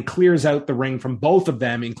and then clears out the ring from both of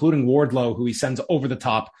them, including Wardlow, who he sends over the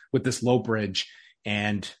top with this low bridge.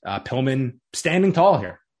 And Pillman standing tall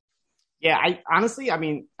here. Yeah,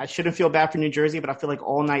 I shouldn't feel bad for New Jersey, but I feel like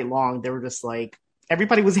all night long they were just like,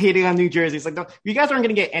 everybody was hating on New Jersey. It's like, no, you guys aren't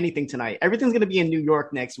going to get anything tonight. Everything's going to be in New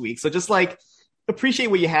York next week. So just like appreciate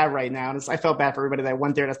what you have right now. And I felt bad for everybody that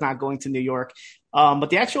went there that's not going to New York. But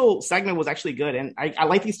the actual segment was actually good. And I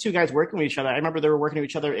like these two guys working with each other. I remember they were working with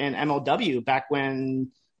each other in MLW back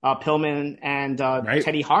when Pillman and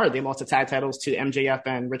Teddy Hart, they lost the tag titles to MJF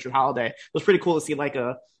and Richard Holiday. It was pretty cool to see like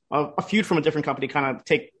a feud from a different company kind of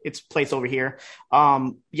take its place over here.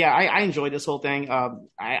 I enjoyed this whole thing.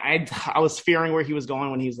 I was fearing where he was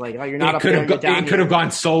going when he was like, "Oh, you're not up there." It could have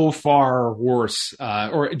gone so far worse,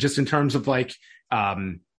 or just in terms of like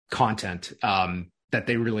content that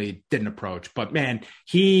they really didn't approach. But man,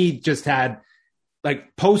 he just had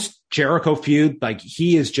like post Jericho feud. Like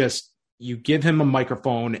he is just, you give him a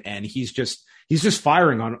microphone and he's just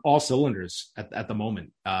firing on all cylinders at the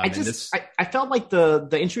moment. I felt like the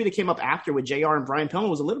interview that came up after with JR and Brian Pillman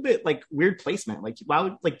was a little bit like weird placement. Like,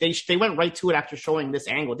 wow, like they went right to it after showing this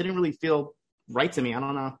angle. It didn't really feel right to me. I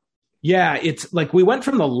don't know. Yeah, it's like we went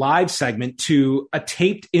from the live segment to a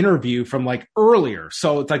taped interview from like earlier.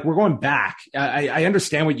 So it's like we're going back. I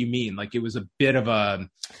understand what you mean. Like it was a bit of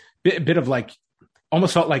like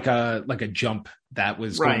almost felt like a jump that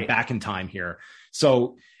was going back in time here.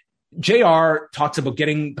 So JR talks about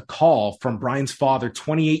getting the call from Bryan's father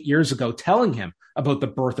 28 years ago, telling him about the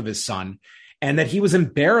birth of his son and that he was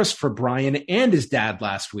embarrassed for Bryan and his dad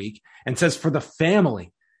last week, and says for the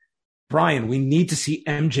family, Bryan, we need to see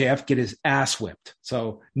MJF get his ass whipped.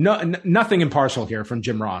 So nothing impartial here from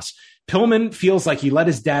Jim Ross. Pillman feels like he let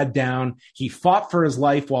his dad down. He fought for his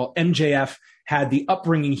life while MJF had the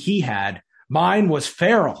upbringing he had. Mine was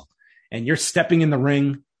feral, and you're stepping in the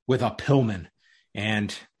ring with a Pillman.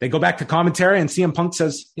 And they go back to commentary, and CM Punk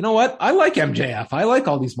says, you know what? I like MJF. I like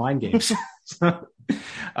all these mind games.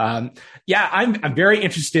 I'm very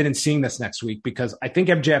interested in seeing this next week because I think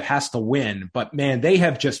MJF has to win. But, man, they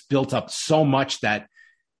have just built up so much that,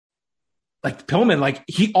 like, Pillman, like,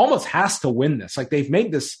 he almost has to win this. Like, they've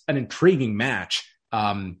made this an intriguing match.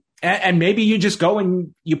 And maybe you just go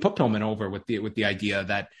and you put Pillman over with the idea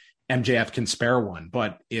that MJF can spare one.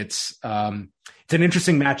 But it's an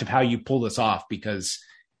interesting match of how you pull this off because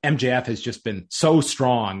MJF has just been so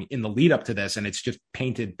strong in the lead up to this, and it's just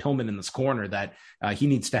painted Pillman in this corner that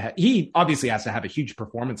he obviously has to have a huge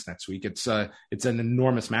performance next week. It's an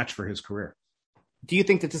enormous match for his career. Do you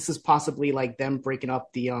think that this is possibly like them breaking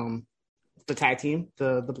up the tag team,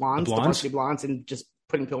 the Blondes, the Varsity Blondes, and just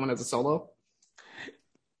putting Pillman as a solo?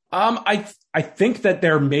 I think that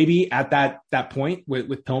they're maybe at that point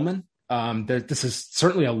with Pillman. This is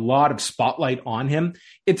certainly a lot of spotlight on him.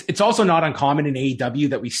 It's also not uncommon in AEW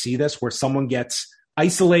that we see this where someone gets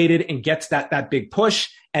isolated and gets that big push.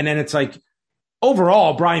 And then it's like,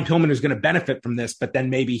 overall, Brian Pillman is going to benefit from this, but then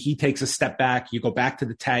maybe he takes a step back. You go back to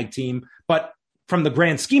the tag team. But from the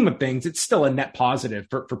grand scheme of things, it's still a net positive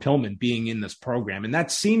for Pillman being in this program. And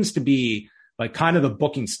that seems to be like kind of the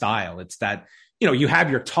booking style. It's that, you have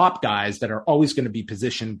your top guys that are always going to be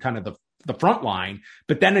positioned kind of the front line,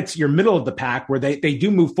 but then it's your middle of the pack where they do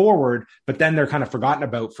move forward, but then they're kind of forgotten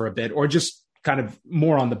about for a bit or just kind of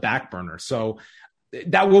more on the back burner. So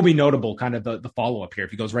that will be notable, kind of the follow-up here if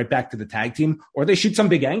he goes right back to the tag team or they shoot some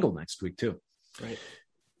big angle next week too. Right.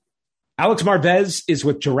 Alex Marvez is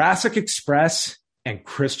with Jurassic Express and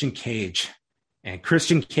Christian Cage. And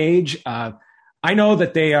Christian Cage, I know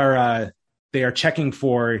that they are checking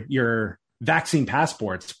for your vaccine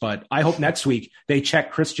passports, but I hope next week they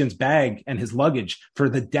check Christian's bag and his luggage for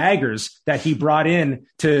the daggers that he brought in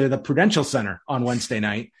to the Prudential Center on Wednesday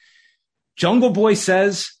night. Jungle Boy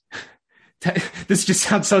says, this just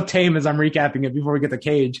sounds so tame as I'm recapping it before we get to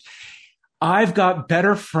Cage. I've got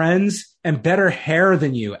better friends and better hair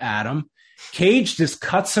than you, Adam. Cage just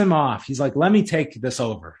cuts him off. He's like, let me take this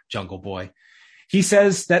over, Jungle Boy. He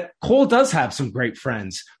says that Cole does have some great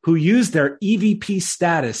friends who use their EVP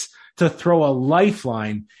status to throw a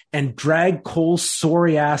lifeline and drag Cole's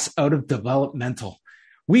sorry ass out of developmental.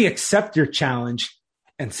 We accept your challenge.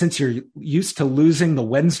 And since you're used to losing the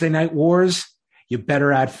Wednesday night wars, you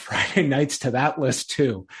better add Friday nights to that list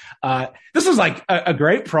too. This was like a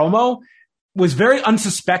great promo. Was very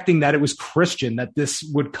unsuspecting that it was Christian that this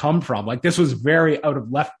would come from. Like this was very out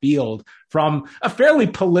of left field from a fairly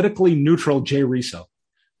politically neutral Jay Riso.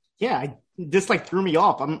 Yeah, this like threw me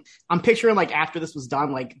off. I'm picturing like after this was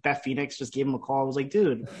done, like Beth Phoenix just gave him a call. I was like,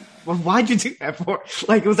 dude, why'd you do that for?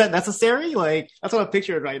 Like, was that necessary? Like, that's what I'm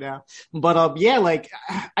picturing right now. But yeah, like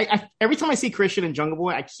I every time I see Christian and Jungle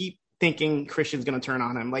Boy, I keep thinking Christian's gonna turn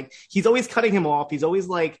on him. Like he's always cutting him off. He's always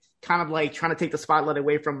like kind of like trying to take the spotlight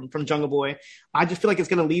away from Jungle Boy. I just feel like it's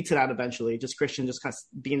gonna lead to that eventually. Just Christian just kind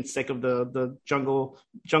of being sick of the jungle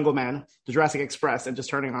man, the Jurassic Express, and just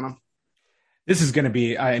turning on him. This is going to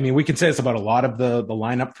be, I mean, we can say this about a lot of the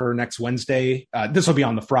lineup for next Wednesday. This will be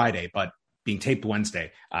on the Friday, but being taped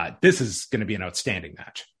Wednesday, this is going to be an outstanding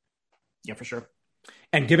match. Yeah, for sure.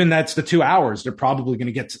 And given that's the 2 hours, they're probably going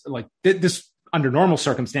to get like this under normal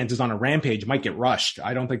circumstances on a Rampage might get rushed.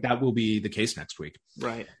 I don't think that will be the case next week.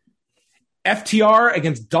 Right. FTR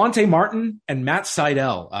against Dante Martin and Matt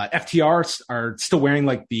Sydal. FTR are still wearing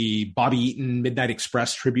like the Bobby Eaton Midnight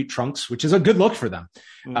Express tribute trunks, which is a good look for them.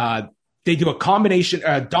 They do a combination.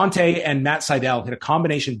 Dante and Matt Sydal hit a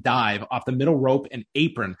combination dive off the middle rope and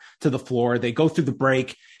apron to the floor. They go through the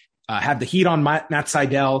break, have the heat on Matt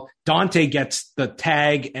Sydal. Dante gets the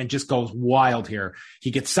tag and just goes wild here.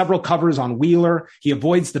 He gets several covers on Wheeler. He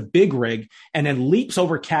avoids the big rig and then leaps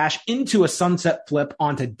over Cash into a sunset flip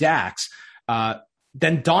onto Dax.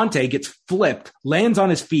 Then Dante gets flipped, lands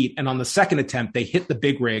on his feet, and on the second attempt, they hit the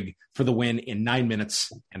big rig for the win in 9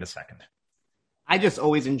 minutes and a second. I just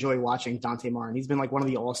always enjoy watching Dante Martin. He's been like one of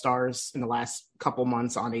the all-stars in the last couple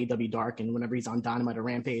months on AEW Dark and whenever he's on Dynamite or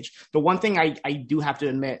Rampage. The one thing I do have to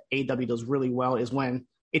admit AEW does really well is when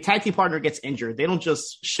a tag team partner gets injured, they don't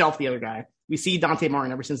just shelf the other guy. We see Dante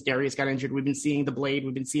Martin ever since Darius got injured. We've been seeing The Blade.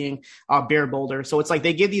 We've been seeing Bear Boulder. So it's like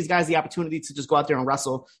they give these guys the opportunity to just go out there and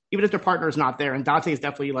wrestle, even if their partner is not there. And Dante is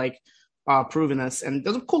definitely like proven this. And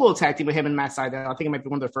there's a cool little tag team with him and Matt Sydal. I think it might be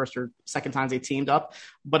one of their first or second times they teamed up.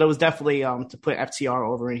 But it was definitely to put FTR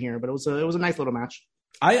over in here. But it was a nice little match.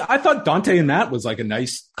 I thought Dante and Matt was like a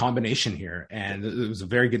nice combination here. And it was a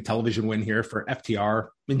very good television win here for FTR.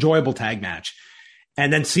 Enjoyable tag match.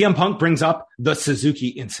 And then CM Punk brings up the Suzuki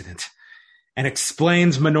incident and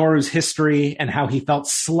explains Minoru's history and how he felt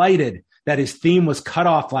slighted that his theme was cut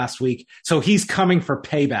off last week. So he's coming for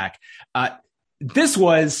payback. This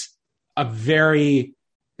was a very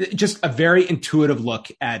intuitive look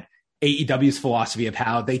at AEW's philosophy of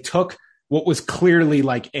how they took what was clearly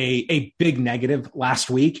like a big negative last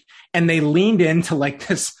week and they leaned into like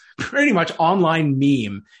this pretty much online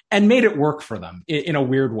meme and made it work for them in a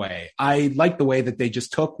weird way. I like the way that they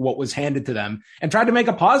just took what was handed to them and tried to make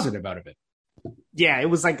a positive out of it. Yeah, it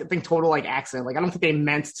was like, I think, total like accident. Like, I don't think they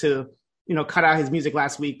meant to, cut out his music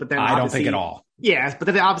last week, but then I don't think at all. Yeah, but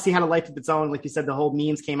then they obviously had a life of its own. Like you said, the whole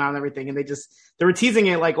memes came out and everything, and they were teasing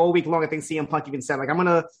it like all week long. I think CM Punk even said, like, I'm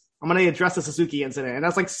gonna address the Suzuki incident. And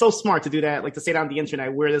that's like so smart to do that, like to say that on the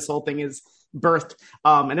internet where this whole thing is birthed.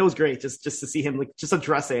 And it was great just to see him like just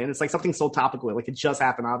address it. And it's like something so topical, like it just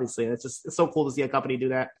happened, obviously. And it's so cool to see a company do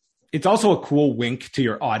that. It's also a cool wink to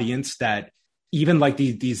your audience that even like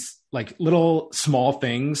these like little small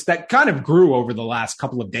things that kind of grew over the last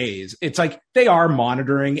couple of days. It's like they are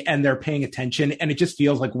monitoring and they're paying attention. And it just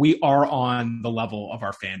feels like we are on the level of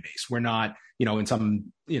our fan base. We're not, in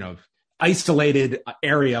some, isolated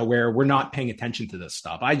area where we're not paying attention to this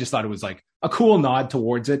stuff. I just thought it was like a cool nod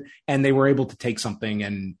towards it. And they were able to take something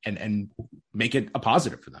and make it a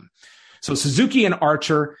positive for them. So Suzuki and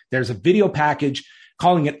Archer, there's a video package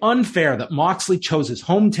calling it unfair that Moxley chose his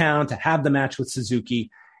hometown to have the match with Suzuki.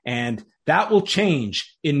 And that will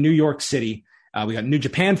change in New York City. We got New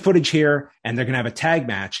Japan footage here, and they're going to have a tag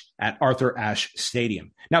match at Arthur Ashe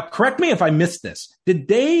Stadium. Now, correct me if I missed this. Did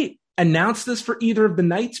they announce this for either of the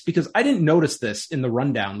nights? Because I didn't notice this in the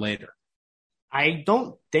rundown later. I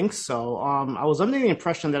don't think so. I was under the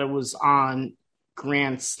impression that it was on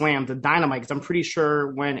Grand Slam, the Dynamite, because I'm pretty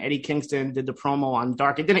sure when Eddie Kingston did the promo on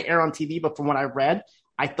Dark, it didn't air on TV, but from what I read,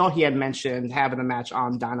 I thought he had mentioned having a match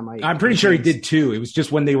on Dynamite. I'm pretty sure he did too. It was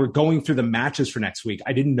just when they were going through the matches for next week,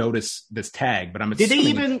 I didn't notice this tag, but I'm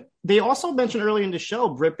assuming. They also mentioned earlier in the show,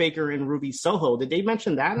 Britt Baker and Ruby Soho. Did they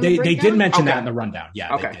mention that? They did mention that in the rundown.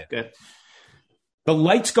 Yeah. Okay, they did. Good. The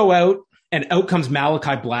lights go out and out comes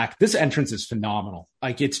Malachi Black. This entrance is phenomenal.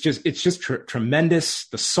 Like it's just tremendous.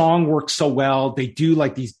 The song works so well. They do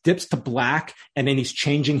like these dips to black, and then he's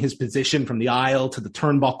changing his position from the aisle to the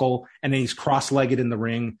turnbuckle, and then he's cross-legged in the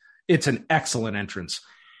ring. It's an excellent entrance.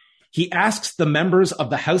 He asks the members of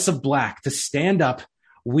the House of Black to stand up.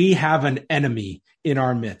 We have an enemy in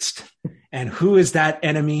our midst. And who is that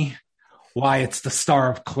enemy? Why, it's the star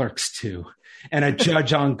of Clerks 2 and a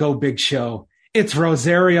judge on Go Big Show. It's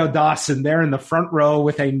Rosario Dawson there in the front row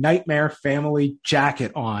with a Nightmare Family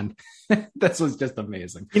jacket on. This was just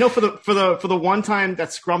amazing. For the one time that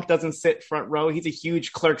Scrump doesn't sit front row, he's a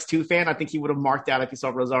huge Clerks 2 fan. I think he would have marked out if he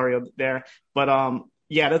saw Rosario there. But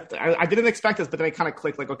I didn't expect this, but then I kind of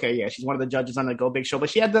clicked like, okay, yeah, she's one of the judges on the Go Big Show, but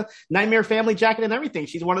she had the Nightmare Family jacket and everything.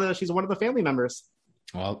 She's one of the family members.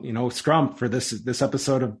 Well, Scrump for this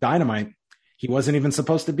episode of Dynamite, he wasn't even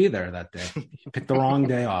supposed to be there that day. He picked the wrong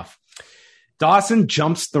day off. Dawson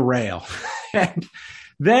jumps the rail. And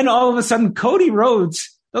then all of a sudden, Cody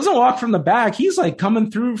Rhodes doesn't walk from the back. He's like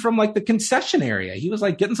coming through from like the concession area. He was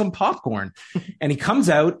like getting some popcorn. And he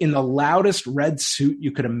comes out in the loudest red suit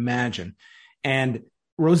you could imagine. And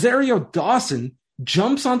Rosario Dawson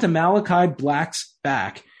jumps onto Malachi Black's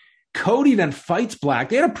back. Cody then fights Black.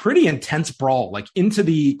 They had a pretty intense brawl, like into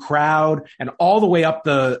the crowd and all the way up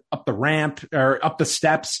the ramp or up the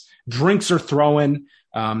steps. Drinks are throwing.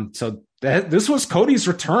 This was Cody's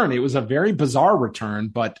return. It was a very bizarre return,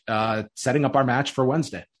 but setting up our match for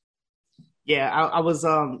Wednesday. Yeah, I was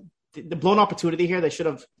the blown opportunity here. They should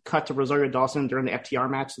have cut to Rosario Dawson during the FTR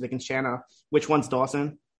match so they can chant which one's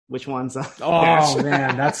Dawson, which one's oh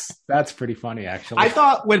man, that's pretty funny actually. I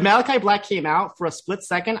thought when Malachi Black came out for a split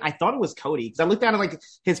second, I thought it was Cody because I looked down at like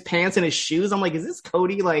his pants and his shoes. I'm like, is this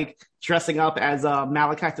Cody like dressing up as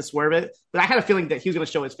Malachi to swerve it? But I had a feeling that he was going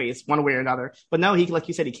to show his face one way or another. But no, he, like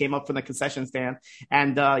you said, he came up from the concession stand,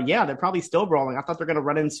 and they're probably still brawling. I thought they're going to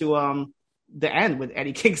run into the end with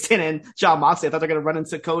Eddie Kingston and Jon Moxley. I thought they're going to run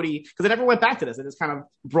into Cody because they never went back to this. They just kind of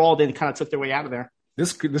brawled and kind of took their way out of there.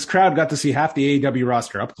 This crowd got to see half the AEW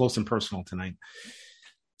roster up close and personal tonight.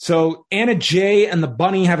 So Anna Jay and the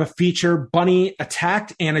Bunny have a feature. Bunny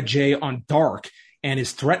attacked Anna Jay on Dark and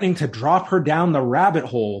is threatening to drop her down the rabbit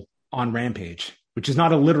hole on Rampage, which is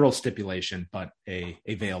not a literal stipulation, but a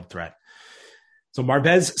veiled threat. So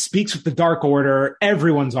Marvez speaks with the Dark Order.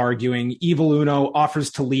 Everyone's arguing. Evil Uno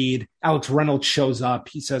offers to lead. Alex Reynolds shows up.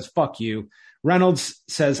 He says, fuck you. Reynolds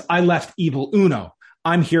says, I left Evil Uno.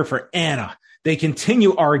 I'm here for Anna. They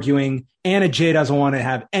continue arguing. Anna Jay doesn't want to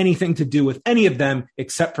have anything to do with any of them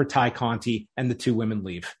except for Ty Conti, and the two women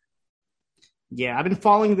leave. Yeah, I've been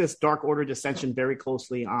following this Dark Order dissension very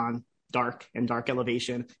closely on Dark and Dark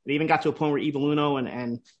Elevation. It even got to a point where Evil Uno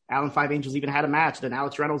and Alan Five Angels even had a match. Then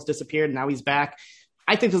Alex Reynolds disappeared, and now he's back.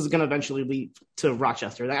 I think this is going to eventually lead to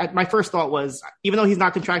Rochester. My first thought was, even though he's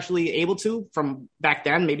not contractually able to from back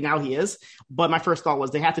then, maybe now he is, but my first thought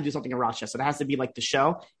was they have to do something in Rochester. It has to be like the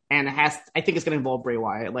show, and I think it's going to involve Bray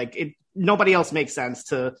Wyatt. Nobody else makes sense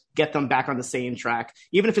to get them back on the same track,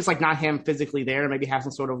 even if it's like not him physically there. Maybe have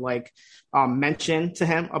some sort of mention to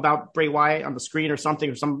him about Bray Wyatt on the screen or something,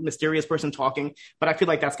 or some mysterious person talking. But I feel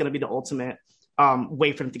like that's going to be the ultimate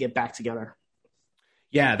way for them to get back together.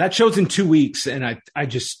 Yeah, that show's in 2 weeks, and I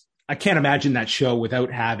can't imagine that show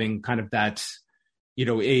without having kind of that,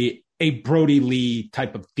 a Brody Lee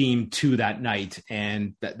type of theme to that night,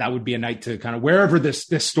 and that would be a night to kind of wherever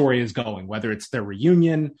this story is going, whether it's their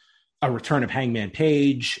reunion, a return of Hangman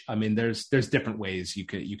Page. I mean, there's different ways you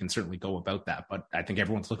can certainly go about that, but I think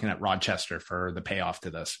everyone's looking at Rochester for the payoff to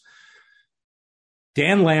this.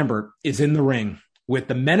 Dan Lambert is in the ring with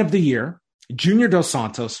the Men of the Year, Junior Dos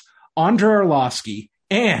Santos, Andre Arlovsky,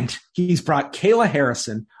 and he's brought Kayla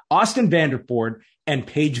Harrison, Austin Vanderford, and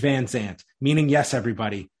Paige Van Zandt, meaning, yes,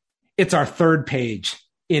 everybody, it's our third Page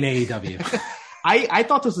in AEW. I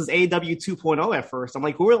thought this was AEW 2.0 at first. I'm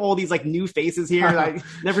like, who are all these new faces here? I've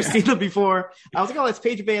never seen them before. I was like, oh, it's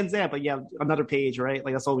Paige Van Zandt, but yeah, another Page, right?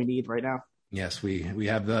 That's all we need right now. Yes, we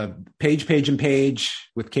have the Page and Page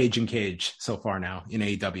with Cage and Cage so far now in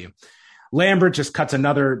AEW. Lambert just cuts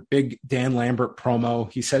another big Dan Lambert promo.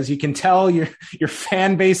 He says, you can tell your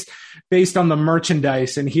fan base based on the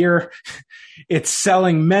merchandise. And here it's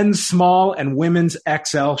selling men's small and women's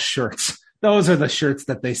XL shirts. Those are the shirts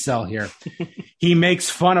that they sell here. He makes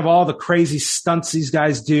fun of all the crazy stunts these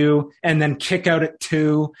guys do and then kick out at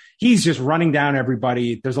 2. He's just running down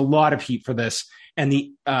everybody. There's a lot of heat for this. And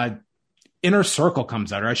the Inner Circle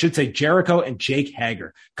comes out, or I should say Jericho and Jake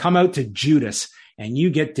Hager come out to Judas. And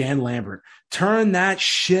you get Dan Lambert. Turn that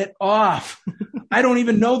shit off. I don't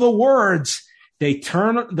even know the words. They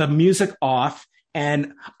turn the music off.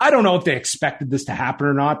 And I don't know if they expected this to happen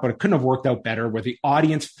or not, but it couldn't have worked out better where the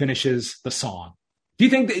audience finishes the song. Do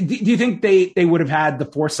you think they would have had the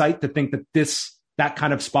foresight to think that that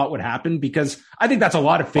kind of spot would happen? Because I think that's a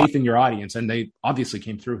lot of faith in your audience, and they obviously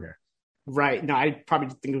came through here. Right. No, I probably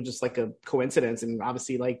think it was just a coincidence, and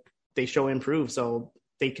obviously they show improve. So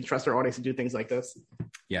they can trust their audience to do things like this.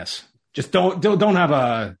 Yes. Just don't have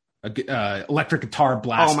a electric guitar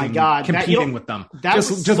blasting. Oh my God. Competing with them.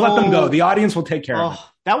 Just let them go. The audience will take care of it.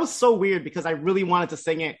 That was so weird because I really wanted to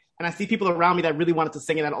sing it. And I see people around me that really wanted to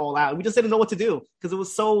sing it at all out. We just didn't know what to do because it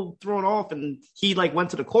was so thrown off, and he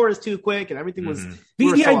went to the chorus too quick, and everything was.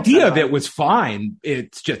 The idea of it was fine.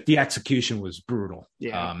 It's just the execution was brutal.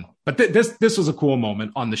 Yeah. But this was a cool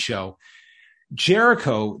moment on the show.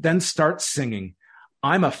 Jericho then starts singing,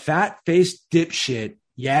 I'm a fat-faced dipshit.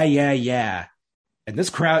 Yeah, yeah, yeah. And this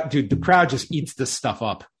crowd, dude, the crowd just eats this stuff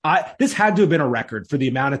up. This had to have been a record for the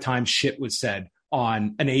amount of time shit was said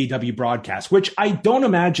on an AEW broadcast, which I don't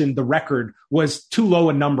imagine the record was too low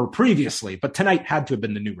a number previously, but tonight had to have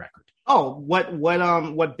been the new record. Oh, what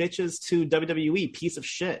bitches to WWE piece of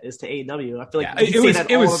shit is to AEW. I feel like you say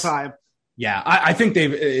that all the time. Yeah, I think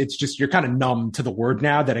it's just, you're kind of numb to the word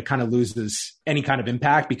now that it kind of loses any kind of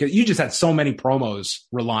impact because you just had so many promos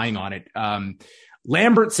relying on it.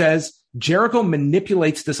 Lambert says Jericho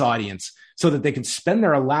manipulates this audience so that they can spend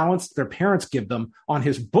their allowance their parents give them on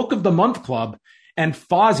his Book of the Month Club and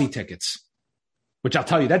Fozzy tickets, which I'll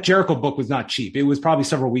tell you, that Jericho book was not cheap. It was probably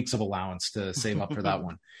several weeks of allowance to save up for that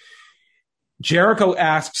one. Jericho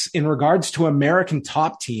asks, in regards to American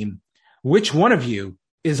Top Team, which one of you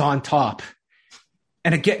is on top?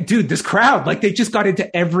 And again, dude, this crowd, they just got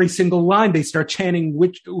into every single line. They start chanting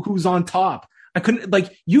who's on top.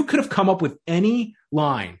 You could have come up with any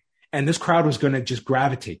line and this crowd was going to just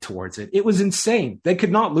gravitate towards it. It was insane. They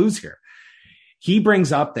could not lose here. He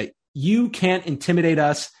brings up that you can't intimidate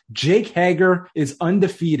us. Jake Hager is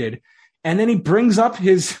undefeated. And then he brings up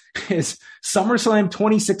his SummerSlam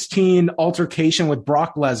 2016 altercation with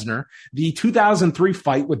Brock Lesnar, the 2003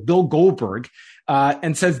 fight with Bill Goldberg,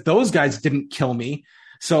 and says those guys didn't kill me.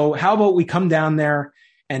 So how about we come down there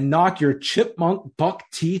and knock your chipmunk buck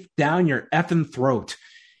teeth down your effing throat?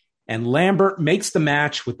 And Lambert makes the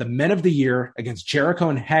match with the Men of the Year against Jericho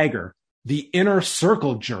and Hager, the Inner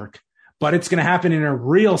Circle jerk. But it's going to happen in a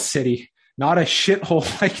real city, not a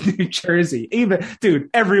shithole like New Jersey. Dude,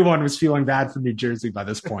 everyone was feeling bad for New Jersey by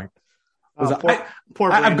this point.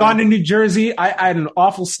 I've gone to New Jersey. I had an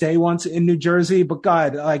awful stay once in New Jersey, but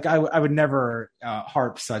God, like I would never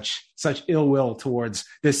harp such ill will towards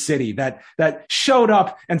this city that showed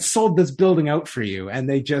up and sold this building out for you. And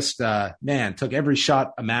they just, took every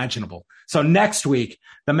shot imaginable. So next week,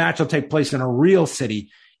 the match will take place in a real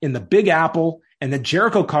city in the Big Apple. And then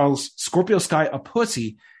Jericho calls Scorpio Sky a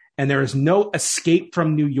pussy. And there is no escape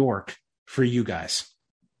from New York for you guys.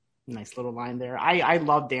 Nice little line there. I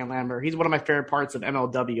love Dan Lambert. He's one of my favorite parts of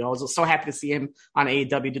MLW. I was so happy to see him on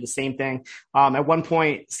AEW do the same thing. At one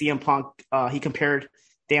point, CM Punk, he compared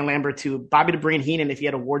Dan Lambert to Bobby the Brain Heenan if he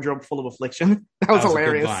had a wardrobe full of affliction. That was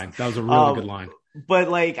hilarious. That was a really good line. But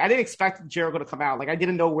like, I didn't expect Jericho to come out. Like, I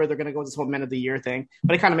didn't know where they're going to go with this whole Men of the Year thing.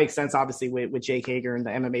 But it kind of makes sense, obviously, with Jake Hager and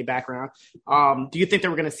the MMA background. Do you think that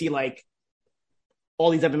we're going to see like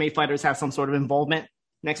all these MMA fighters have some sort of involvement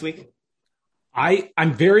next week?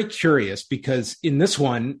 I'm very curious because in this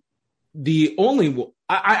one,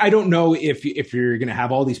 I don't know if you're going to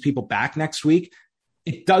have all these people back next week.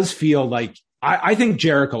 It does feel like I think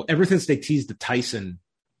Jericho, ever since they teased the Tyson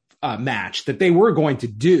match that they were going to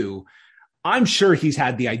do, I'm sure he's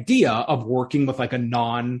had the idea of working with like a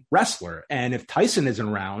non-wrestler. And if Tyson isn't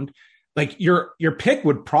around, like your pick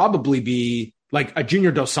would probably be like a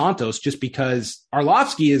Junior Dos Santos, just because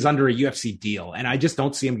Arlovsky is under a UFC deal. And I just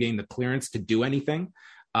don't see him getting the clearance to do anything.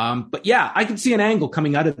 But yeah, I can see an angle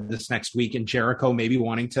coming out of this next week and Jericho maybe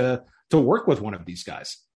wanting to work with one of these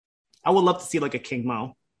guys. I would love to see like a King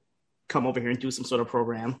Mo come over here and do some sort of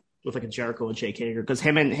program with like a Jericho and Jake Hager, because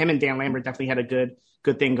him and Dan Lambert definitely had a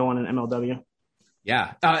good thing going in MLW.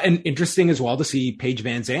 Yeah. And interesting as well to see Paige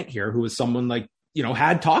Van Zant here, who was someone like,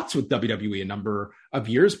 had talks with WWE a number of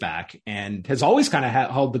years back and has always kind of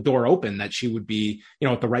held the door open that she would be,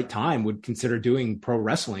 at the right time would consider doing pro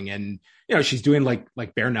wrestling. And, she's doing like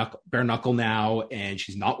bare knuckle now, and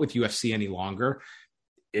she's not with UFC any longer.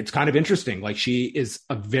 It's kind of interesting. Like, she is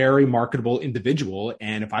a very marketable individual.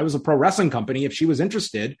 And if I was a pro wrestling company, if she was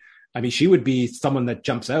interested, I mean, she would be someone that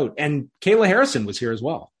jumps out. And Kayla Harrison was here as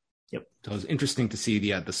well. Yep. So it was interesting to see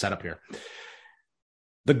the setup here.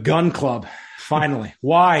 The Gun Club, finally.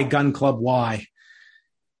 Why, Gun Club, why?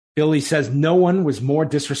 Billy says no one was more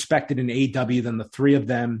disrespected in AEW than the three of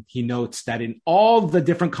them. He notes that in all the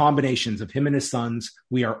different combinations of him and his sons,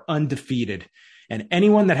 we are undefeated. And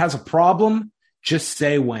anyone that has a problem, just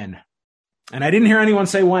say when. And I didn't hear anyone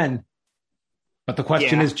say when. But the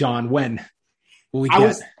question is, John, when will we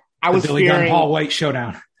get the Billy Gunn Paul White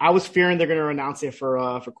showdown? I was fearing they're going to announce it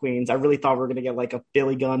for Queens. I really thought we were going to get like a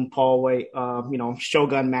Billy Gunn, Paul White,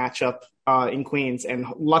 Shogun matchup in Queens. And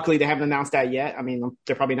luckily they haven't announced that yet. I mean,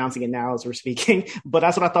 they're probably announcing it now as we're speaking, but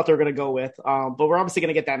that's what I thought they were going to go with. But we're obviously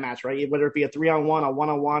going to get that match, right? Whether it be a 3-on-1, a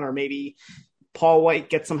 1-on-1, or maybe Paul White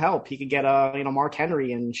gets some help. He could get Mark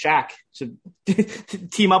Henry and Shaq to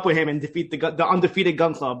team up with him and defeat the undefeated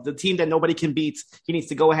Gun Club, the team that nobody can beat. He needs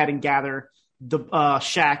to go ahead and gather the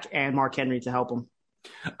Shaq and Mark Henry to help him.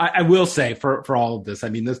 I will say for all of this, I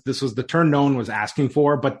mean, this was the turn no one was asking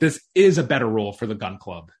for, but this is a better role for the Gun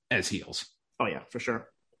Club as heels. Oh yeah, for sure.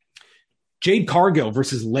 Jade Cargill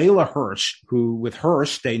versus Leyla Hirsch, who with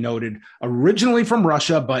Hirsch, they noted originally from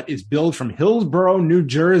Russia, but is billed from Hillsborough, New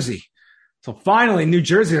Jersey. So finally, New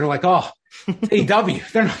Jersey, they're like, oh,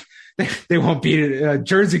 AEW, they won't beat a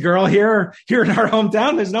Jersey girl here in our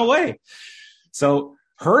hometown. There's no way. So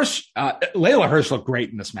Leyla Hirsch looked great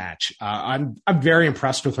in this match. I'm very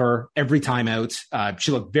impressed with her every time out.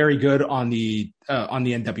 She looked very good on the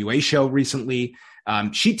NWA show recently.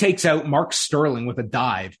 She takes out Mark Sterling with a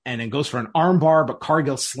dive and then goes for an armbar, but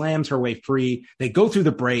Cargill slams her way free. They go through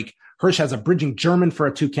the break. Hirsch has a bridging German for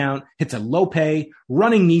a 2 count, hits a Lope,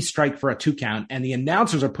 running knee strike for a 2 count, and the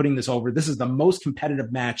announcers are putting this over. This is the most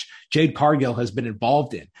competitive match Jade Cargill has been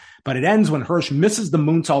involved in. But it ends when Hirsch misses the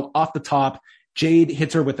moonsault off the top. Jade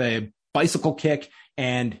hits her with a bicycle kick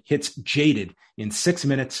and hits Jaded in 6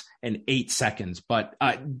 minutes and 8 seconds. But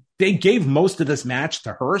they gave most of this match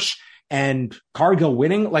to Hirsch, and Cargill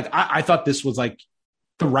winning. Like, I thought this was like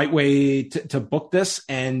the right way to book this.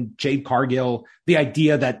 And Jade Cargill, the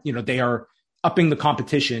idea that, they are upping the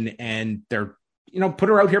competition and they're, put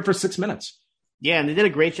her out here for 6 minutes. Yeah, and they did a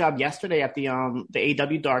great job yesterday at the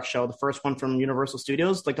AEW Dark show, the first one from Universal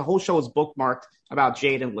Studios. Like the whole show was bookmarked about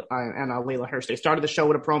Jade and Leyla Hirsch. They started the show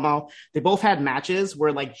with a promo. They both had matches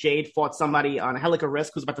where like Jade fought somebody on Helica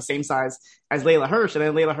Risk who's about the same size as Leyla Hirsch, and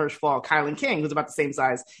then Leyla Hirsch fought Kylan King who's about the same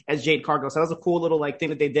size as Jade Cargill. So that was a cool little like thing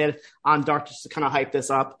that they did on Dark just to kind of hype this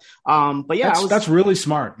up. But yeah, that's really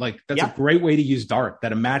smart. Like that's a great way to use Dark.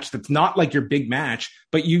 That a match that's not like your big match,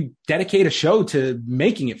 but you dedicate a show to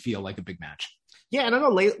making it feel like a big match. Yeah, and I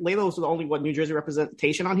know Leyla was the only New Jersey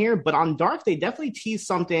representation on here, but on Dark, they definitely teased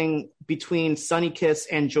something between Sonny Kiss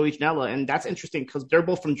and Joey Janela, and that's interesting because they're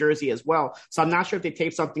both from Jersey as well. So I'm not sure if they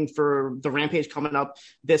taped something for the Rampage coming up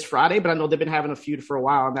this Friday, but I know they've been having a feud for a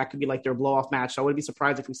while, and that could be like their blow-off match. So I wouldn't be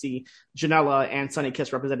surprised if we see Janela and Sonny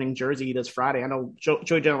Kiss representing Jersey this Friday. I know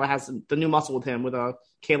Joey Janela has the new muscle with him with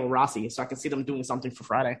Kayla Rossi, so I can see them doing something for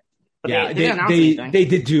Friday. But yeah, they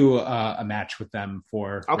did do a match with them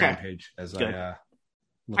for Rampage. As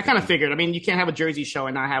I kind of figured. I mean, you can't have a Jersey show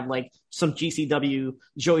and not have like some GCW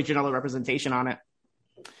Joey Janela representation on it.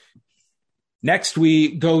 Next,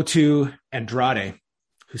 we go to Andrade,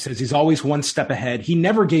 who says he's always one step ahead. He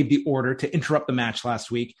never gave the order to interrupt the match last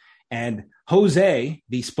week. And Jose,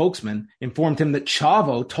 the spokesman, informed him that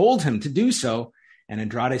Chavo told him to do so. And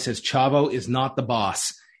Andrade says Chavo is not the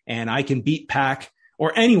boss, and I can beat Pac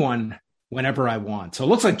or anyone whenever I want. So it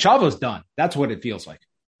looks like Chavo's done. That's what it feels like.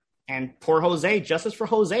 And poor Jose, justice for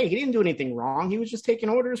Jose. He didn't do anything wrong. He was just taking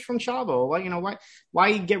orders from Chavo. Like,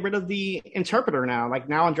 why get rid of the interpreter now? Like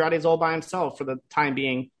now Andrade's all by himself for the time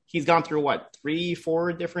being. He's gone through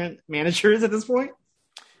 3-4 different managers at this point.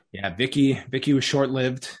 Yeah, Vicky was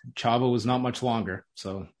short-lived. Chavo was not much longer.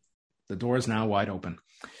 So the door is now wide open.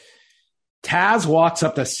 Taz walks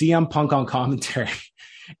up to CM Punk on commentary.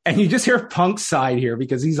 And you just hear Punk's side here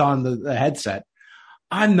because he's on the headset.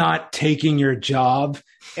 I'm not taking your job.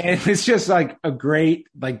 And it's just like a great,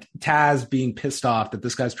 like Taz being pissed off that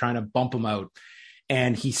this guy's trying to bump him out.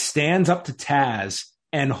 And he stands up to Taz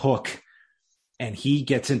and Hook. And he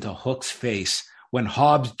gets into Hook's face when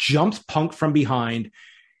Hobbs jumps Punk from behind.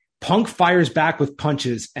 Punk fires back with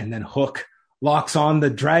punches. And then Hook locks on the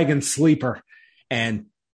Dragon Sleeper and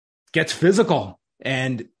gets physical.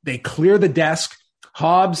 And they clear the desk.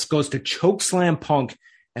 Hobbs goes to chokeslam Punk,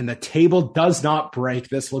 and the table does not break.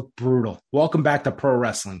 This looked brutal. Welcome back to pro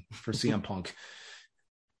wrestling for CM Punk.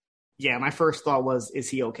 Yeah, my first thought was, is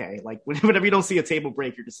he okay? Like, whenever you don't see a table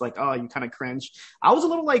break, you're just like, oh, you kind of cringe. I was a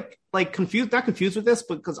little like confused, not confused with this,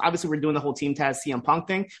 because obviously we're doing the whole Team Taz CM Punk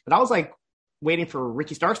thing, but I was like waiting for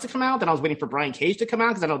Ricky Starks to come out. Then I was waiting for Brian Cage to come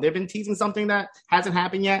out because I know they've been teasing something that hasn't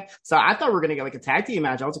happened yet. So I thought we were going to get like a tag team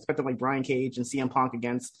match. I was expecting like Brian Cage and CM Punk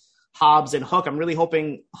against Hobbs and Hook. I'm really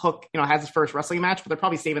hoping Hook, has his first wrestling match, but they're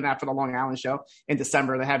probably saving that for the Long Island show in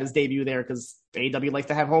December. They have his debut there because AEW likes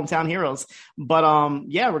to have hometown heroes. But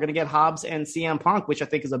yeah, we're gonna get Hobbs and CM Punk, which I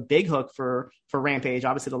think is a big hook for Rampage.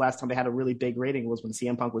 Obviously, the last time they had a really big rating was when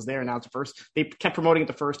CM Punk was there. Now it's the first. They kept promoting it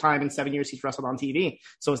the first time in 7 years he's wrestled on TV,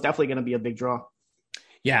 so it's definitely gonna be a big draw.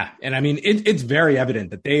 Yeah, and I mean it's very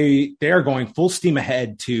evident that they are going full steam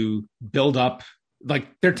ahead to build up like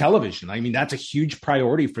their television. I mean, that's a huge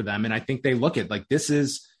priority for them. And I think they look at like,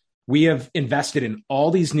 we have invested in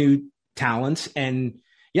all these new talents, and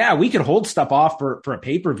yeah, we could hold stuff off for a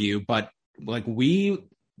pay-per-view, but like we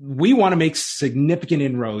want to make significant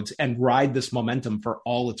inroads and ride this momentum for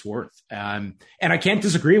all it's worth. And I can't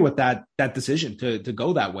disagree with that decision to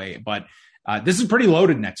go that way, but this is pretty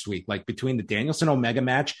loaded next week, like between the Danielson Omega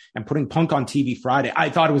match and putting Punk on TV Friday.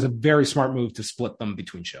 I thought it was a very smart move to split them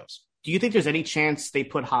between shows. Do you think there's any chance they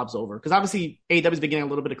put Hobbs over? Because obviously AEW's been getting a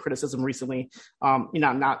little bit of criticism recently,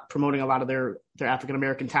 not promoting a lot of their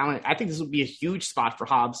African-American talent. I think this would be a huge spot for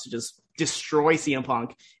Hobbs to just destroy CM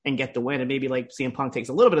Punk and get the win. And maybe like CM Punk takes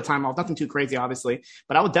a little bit of time off, nothing too crazy, obviously,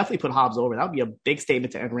 but I would definitely put Hobbs over. That would be a big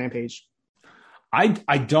statement to end Rampage. I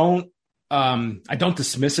don't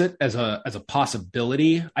dismiss it as a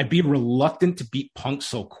possibility. I'd be reluctant to beat Punk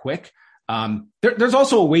so quick. There's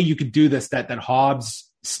also a way you could do this that Hobbs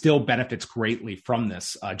still benefits greatly from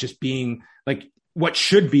this, just being like what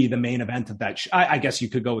should be the main event of that. I guess you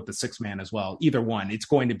could go with the 6-man as well. Either one, it's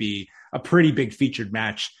going to be a pretty big featured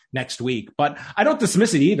match next week, but I don't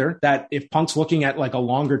dismiss it either, that if Punk's looking at like a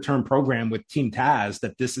longer term program with Team Taz,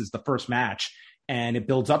 that this is the first match and it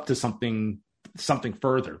builds up to something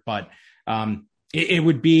further. But it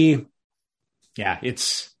would be, yeah,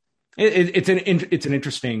 it's an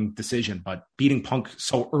interesting decision, but beating Punk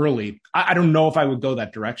so early, I don't know if I would go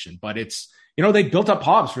that direction, but it's, they built up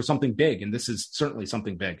Hobbs for something big, and this is certainly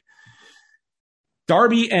something big.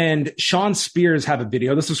 Darby and Sean Spears have a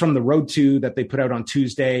video. This is from the Road 2 that they put out on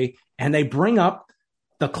Tuesday, and they bring up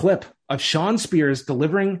the clip of Shawn Spears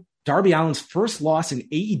delivering Darby Allin's first loss in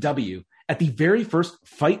AEW at the very first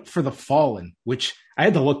Fight for the Fallen, which I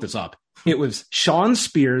had to look this up. It was Shawn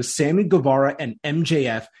Spears, Sammy Guevara, and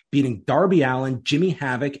MJF beating Darby Allin, Jimmy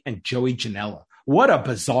Havoc, and Joey Janela. What a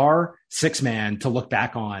bizarre six-man to look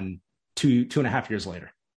back on two and a half years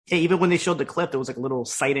later. Yeah, even when they showed the clip, there was like a little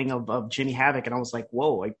sighting of Jimmy Havoc, and I was like,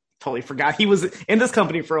 whoa, I totally forgot he was in this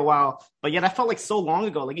company for a while. But yeah, that felt like so long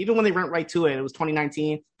ago. Like even when they went right to it, it was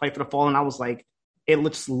 2019, Fight for the Fallen. I was like, it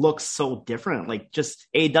just looks so different. Like just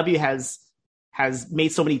AEW has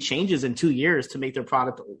made so many changes in 2 years to make their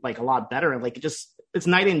product like a lot better. And like it's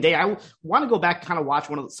night and day. I want to go back and kind of watch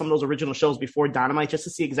some of those original shows before Dynamite just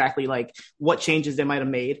to see exactly like what changes they might have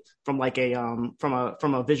made from like a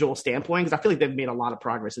from a visual standpoint, because I feel like they've made a lot of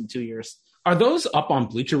progress in 2 years. Are those up on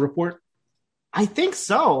Bleacher Report? I think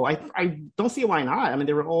so. I don't see why not. I mean,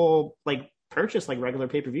 they were all like purchased like regular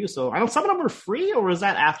pay-per-view. So I don't, some of them were free, or was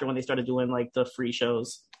that after when they started doing like the free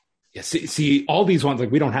shows? Yeah, see all these ones, like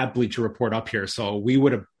we don't have Bleacher Report up here, so we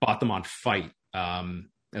would have bought them on Fight,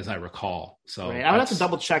 as I recall. So right. I would have to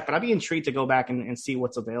double check, but I'd be intrigued to go back and see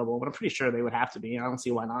what's available. But I'm pretty sure they would have to be. I don't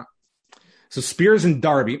see why not. So Spears and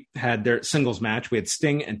Darby had their singles match. We had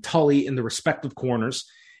Sting and Tully in the respective corners,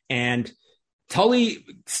 and Tully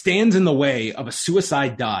stands in the way of a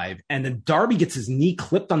suicide dive, and then Darby gets his knee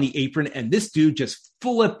clipped on the apron, and this dude just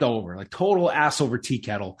flipped over, like total ass over tea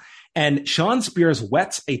kettle. And Shawn Spears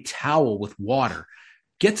wets a towel with water,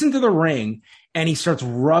 gets into the ring, and he starts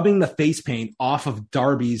rubbing the face paint off of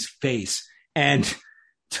Darby's face. And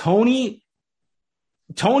Tony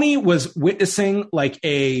was witnessing like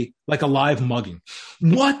a live mugging.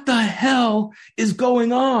 What the hell is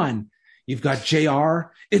going on? You've got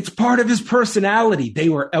JR. It's part of his personality. They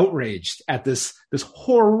were outraged at this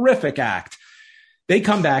horrific act. They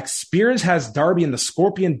come back. Spears has Darby in the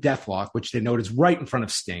Scorpion Deathlock, which they note is right in front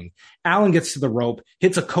of Sting. Allen gets to the rope,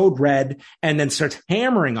 hits a code red, and then starts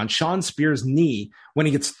hammering on Shawn Spears' knee when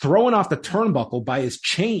he gets thrown off the turnbuckle by his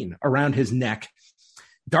chain around his neck.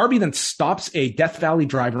 Darby then stops a Death Valley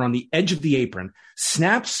driver on the edge of the apron,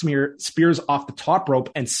 snaps Spears off the top rope,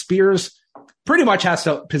 and Spears pretty much has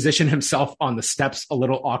to position himself on the steps a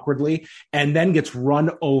little awkwardly, and then gets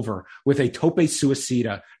run over with a tope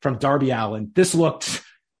suicida from Darby Allin. This looked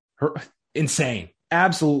insane,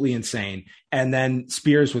 absolutely insane. And then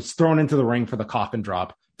Spears was thrown into the ring for the coffin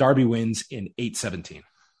drop. Darby wins in 8:17.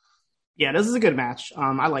 Yeah, this is a good match.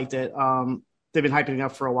 I liked it. They've been hyping it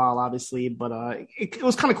up for a while, obviously, but it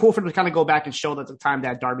was kind of cool for them to kind of go back and show that the time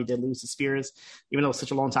that Darby did lose to Spears, even though it was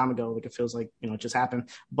such a long time ago, like it feels like, it just happened.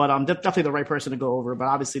 But definitely the right person to go over. But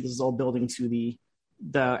obviously, this is all building to the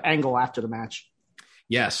angle after the match.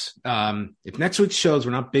 Yes. If next week's shows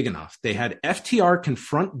were not big enough, they had FTR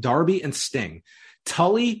confront Darby and Sting.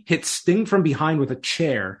 Tully hits Sting from behind with a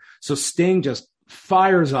chair, so Sting just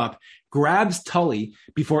fires up, grabs Tully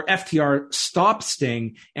before FTR stops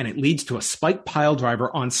Sting, and it leads to a spike pile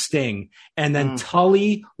driver on Sting. And then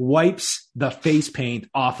Tully wipes the face paint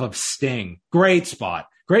off of Sting. Great spot.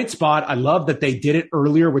 I love that they did it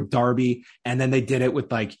earlier with Darby, and then they did it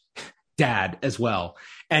with like Dad as well.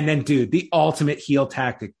 And then, dude, the ultimate heel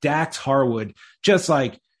tactic, Dax Harwood, just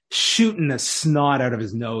like shooting the snot out of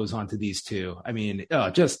his nose onto these two. I mean,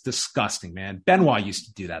 just disgusting, man. Benoit used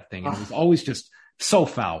to do that thing, and it was always just so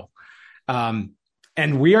foul.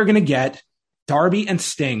 And we are going to get Darby and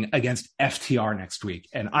Sting against FTR next week.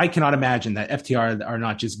 And I cannot imagine that FTR are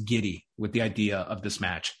not just giddy with the idea of this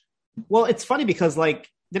match. Well, it's funny because like,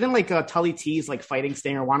 didn't like Tully tease like fighting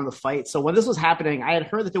Sting or wanted to fight. So when this was happening, I had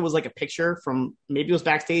heard that there was like a picture from, maybe it was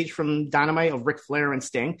backstage from Dynamite, of Ric Flair and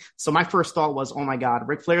Sting. So my first thought was, oh my God,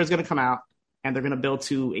 Ric Flair is going to come out and they're going to build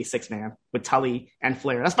to a 6-man with Tully and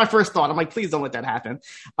Flair. That's my first thought. I'm like, please don't let that happen.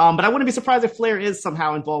 But I wouldn't be surprised if Flair is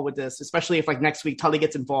somehow involved with this, especially if like next week Tully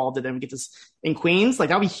gets involved and then we get this in Queens. Like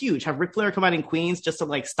that'll be huge. Have Ric Flair come out in Queens just to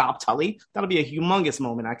like stop Tully. That'll be a humongous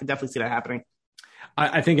moment. I could definitely see that happening.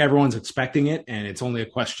 I think everyone's expecting it, and it's only a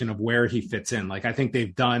question of where he fits in. Like I think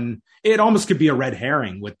they've done it. Almost could be a red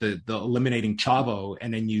herring with the eliminating Chavo,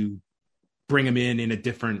 and then you bring him in a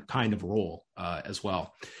different kind of role as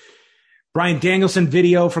well. Bryan Danielson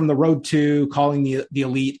video from the Road to calling the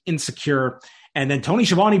Elite insecure, and then Tony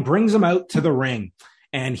Schiavone brings him out to the ring,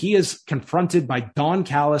 and he is confronted by Don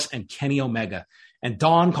Callis and Kenny Omega, and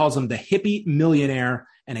Don calls him the hippie millionaire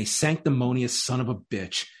and a sanctimonious son of a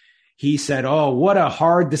bitch. He said, oh, what a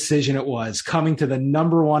hard decision it was coming to the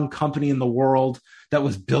number one company in the world that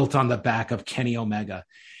was built on the back of Kenny Omega,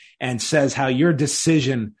 and says how your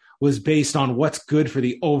decision was based on what's good for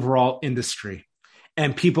the overall industry.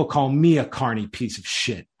 And people call me a carny piece of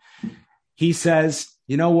shit. He says,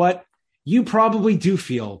 you know what? You probably do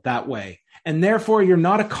feel that way. And therefore, you're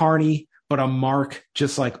not a carny, but a mark,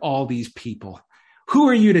 just like all these people. Who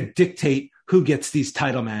are you to dictate who gets these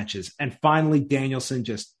title matches? And finally, Danielson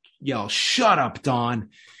just yells, "Shut up, Don."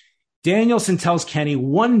 Danielson tells Kenny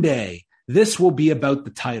one day this will be about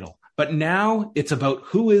the title, but now it's about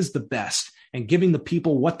who is the best and giving the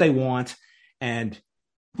people what they want, and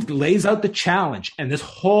lays out the challenge. And this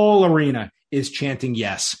whole arena is chanting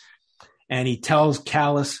yes. And he tells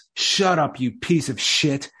Callis, "Shut up, you piece of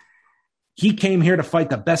shit. He came here to fight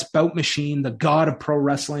the best bout machine, the god of pro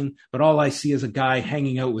wrestling, but all I see is a guy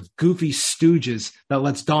hanging out with goofy stooges that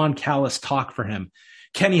lets Don Callis talk for him.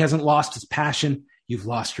 Kenny hasn't lost his passion. You've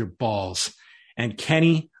lost your balls." And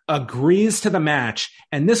Kenny agrees to the match.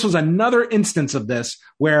 And this was another instance of this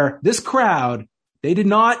where this crowd, they did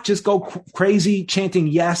not just go crazy chanting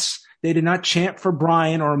yes. They did not chant for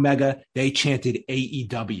Bryan or Omega. They chanted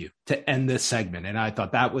AEW to end this segment. And I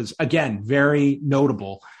thought that was, again, very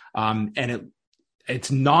notable. And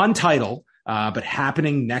it's non-title, but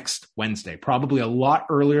happening next Wednesday, probably a lot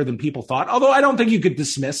earlier than people thought. Although I don't think you could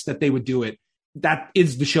dismiss that they would do it. That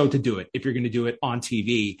is the show to do it if you're going to do it on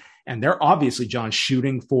TV. And they're obviously, John,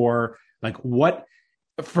 shooting for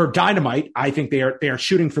for Dynamite. I think they are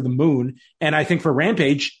shooting for the moon. And I think for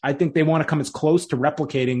Rampage, I think they want to come as close to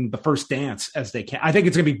replicating the first dance as they can. I think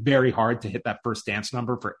it's going to be very hard to hit that first dance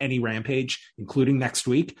number for any Rampage, including next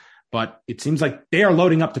week. But it seems like they are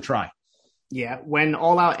loading up to try. Yeah, when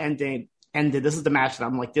All Out ended, this is the match that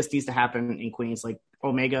I'm like, this needs to happen in Queens. Like,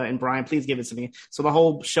 Omega and Bryan, please give it to me. So the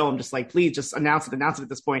whole show, I'm just like, please just announce it at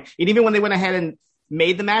this point. And even when they went ahead and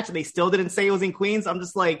made the match and they still didn't say it was in Queens, I'm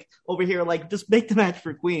just like over here, like, just make the match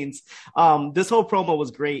for Queens. This whole promo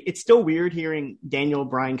was great. It's still weird hearing Daniel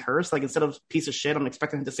Bryan curse. Like, instead of piece of shit, I'm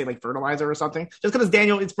expecting him to say like fertilizer or something. Just because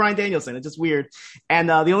it's Bryan Danielson. It's just weird. And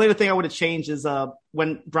the only other thing I would have changed is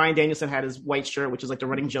when Bryan Danielson had his white shirt, which is like the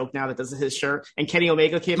running joke now that this is his shirt, and Kenny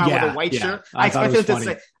Omega came out with a white shirt. I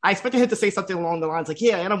expected him to say something along the lines like,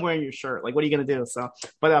 "Yeah, and I'm wearing your shirt. Like, what are you gonna do?" So,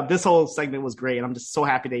 but this whole segment was great, and I'm just so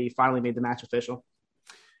happy that he finally made the match official.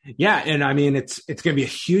 Yeah, and I mean, it's going to be a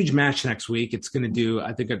huge match next week. It's going to do,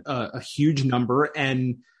 I think, a huge number,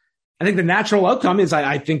 and I think the natural outcome is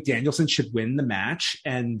I think Danielson should win the match,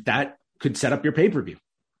 and that could set up your pay-per-view.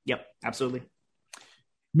 Yep, absolutely.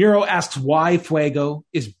 Miro asks why Fuego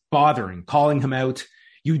is bothering calling him out.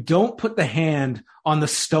 You don't put the hand on the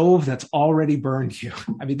stove that's already burned you.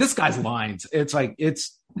 I mean, this guy's lines, it's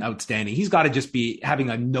outstanding. He's got to just be having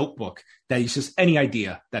a notebook that he's just any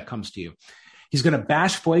idea that comes to you. He's going to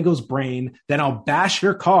bash Fuego's brain, then I'll bash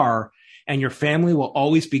your car, and your family will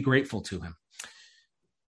always be grateful to him.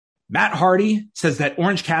 Matt Hardy says that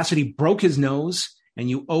Orange Cassidy broke his nose, and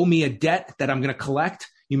you owe me a debt that I'm going to collect.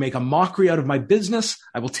 You make a mockery out of my business.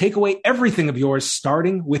 I will take away everything of yours,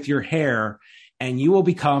 starting with your hair, and you will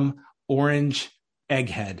become Orange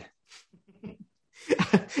Egghead.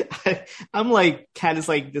 I'm like, kind of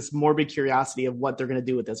like this morbid curiosity of what they're going to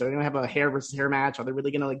do with this. Are they going to have a hair versus hair match? Are they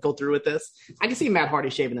really going to go through with this? I can see Matt Hardy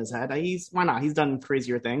shaving his head. Why not? He's done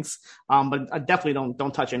crazier things. But I definitely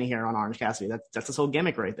don't touch any hair on Orange Cassidy. That's his whole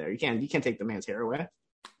gimmick right there. You can't take the man's hair away.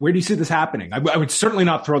 Where do you see this happening? I would certainly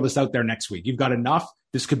not throw this out there next week. You've got enough.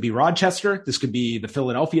 This could be Rochester. This could be the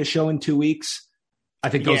Philadelphia show in 2 weeks. I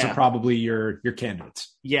think those are probably your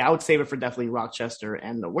candidates. Yeah, I would save it for definitely Rochester.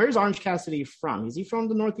 And where's Orange Cassidy from? Is he from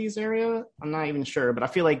the Northeast area? I'm not even sure, but I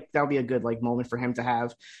feel like that would be a good moment for him to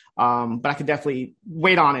have. But I could definitely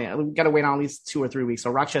wait on it. We've got to wait on at least 2 or 3 weeks. So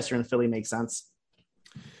Rochester and Philly makes sense.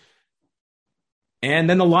 And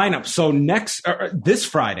then the lineup. So this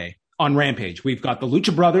Friday on Rampage, we've got the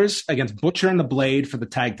Lucha Brothers against Butcher and the Blade for the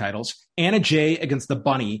tag titles, Anna Jay against the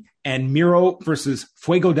Bunny, and Miro versus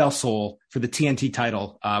Fuego del Sol for the TNT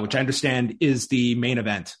title, which I understand is the main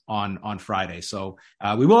event on Friday. So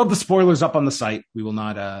we will have the spoilers up on the site. We will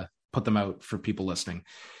not put them out for people listening.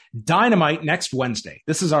 Dynamite next Wednesday.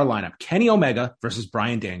 This is our lineup. Kenny Omega versus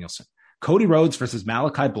Bryan Danielson. Cody Rhodes versus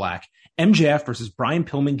Malachi Black. MJF versus Brian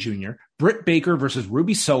Pillman Jr., Britt Baker versus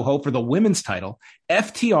Ruby Soho for the women's title,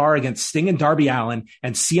 FTR against Sting and Darby Allin,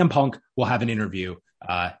 and CM Punk will have an interview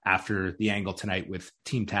after the angle tonight with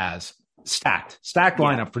Team Taz. Stacked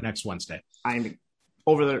lineup for next Wednesday. I'm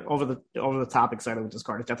over the top excited with this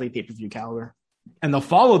card. It's definitely pay-per-view caliber. And they'll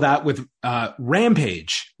follow that with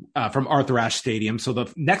Rampage from Arthur Ashe Stadium. So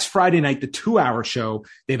the next Friday night, the 2-hour show,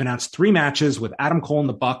 they've announced 3 matches with Adam Cole and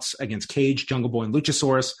the Bucks against Cage, Jungle Boy, and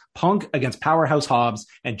Luchasaurus, Punk against Powerhouse Hobbs,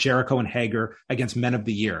 and Jericho and Hager against Men of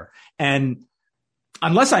the Year. And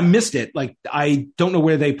unless I missed it, I don't know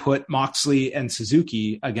where they put Moxley and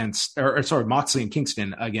Suzuki Moxley and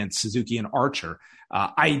Kingston against Suzuki and Archer.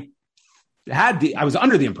 I I was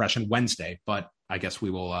under the impression Wednesday, but I guess we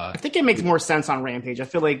will. I think it makes more sense on Rampage. I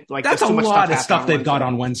feel like that's a lot of stuff they've got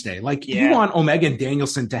on Wednesday. Like Yeah. you want Omega and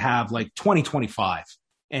Danielson to have like 2025,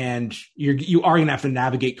 and you are going to have to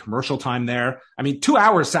navigate commercial time there. I mean, 2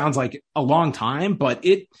 hours sounds like a long time, but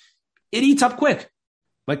it eats up quick.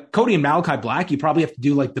 Like Cody and Malachi Black, you probably have to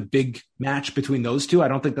do like the big match between those two. I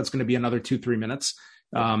don't think that's going to be another 2-3 minutes.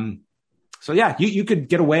 So yeah, you could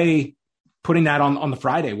get away putting that on the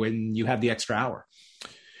Friday when you have the extra hour.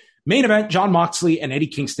 Main event, Jon Moxley and Eddie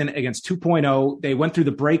Kingston against 2.0. They went through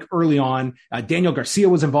the break early on. Daniel Garcia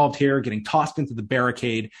was involved here, getting tossed into the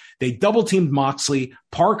barricade. They double-teamed Moxley.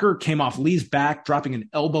 Parker came off Lee's back, dropping an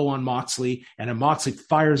elbow on Moxley, and then Moxley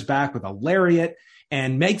fires back with a lariat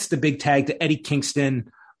and makes the big tag to Eddie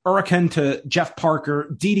Kingston, Hurricane to Jeff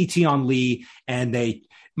Parker, DDT on Lee, and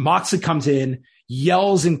Moxley comes in,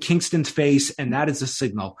 yells in Kingston's face, and that is a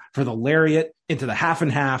signal for the lariat into the half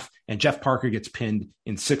and half, and Jeff Parker gets pinned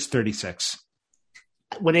in 6:36.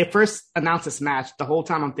 When they first announced this match, the whole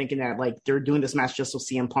time I'm thinking that like they're doing this match just so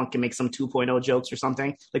CM Punk can make some 2.0 jokes or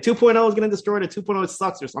something. Like 2.0 is going to destroy the 2.0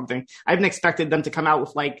 sucks or something. I haven't expected them to come out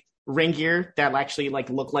with like ring gear that actually like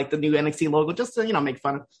look like the new NXT logo just to, make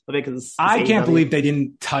fun of it because I can't believe they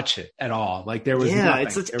didn't touch it at all. Like there was nothing.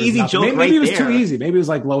 It's an easy joke. Maybe it was there. Too easy. Maybe it was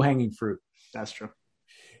like low hanging fruit. That's true.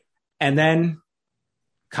 And then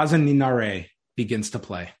Kazuninare begins to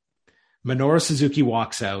play. Minoru Suzuki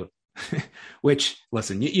walks out, which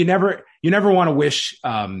listen, you never want to wish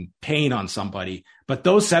pain on somebody, but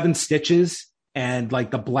those 7 stitches and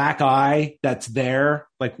like the black eye that's there,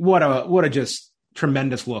 like what a just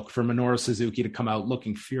tremendous look for Minoru Suzuki to come out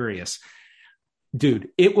looking furious. Dude,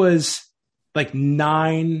 it was like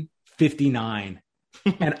 9:59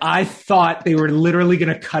 and I thought they were literally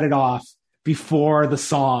going to cut it off before the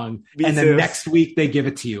song. Me and too. then next week they give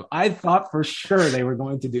it to you. I thought for sure they were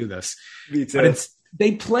going to do this. Me too. But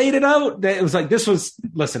they played it out. It was like,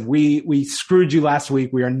 listen, we screwed you last week.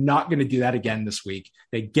 We are not going to do that again this week.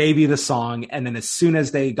 They gave you the song. And then as soon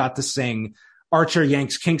as they got to sing, Archer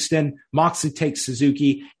yanks Kingston, Moxley takes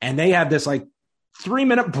Suzuki, and they have this like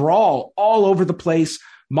 3-minute brawl all over the place.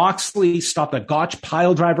 Moxley stopped a Gotch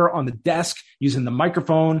pile driver on the desk using the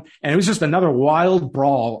microphone. And it was just another wild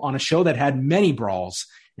brawl on a show that had many brawls.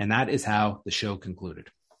 And that is how the show concluded.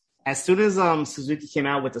 As soon as Suzuki came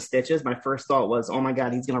out with the stitches, my first thought was, oh my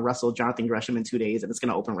God, he's going to wrestle Jonathan Gresham in 2 days and it's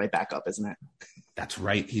going to open right back up, isn't it? That's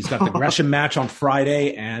right. He's got the Gresham match on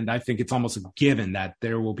Friday, and I think it's almost a given that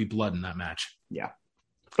there will be blood in that match. Yeah.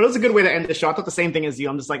 But it was a good way to end the show. I thought the same thing as you.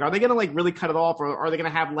 I'm just like, are they going to like really cut it off, or are they going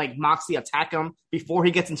to have like Moxley attack him before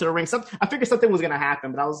he gets into the ring? I figured something was going to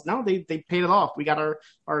happen, but they paid it off. We got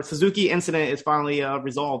our Suzuki incident is finally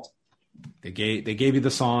resolved. They gave you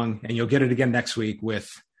the song, and you'll get it again next week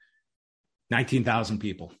with 19,000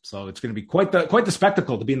 people. So it's going to be quite the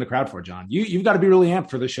spectacle to be in the crowd for, John. You've got to be really amped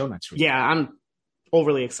for this show next week. Yeah, I'm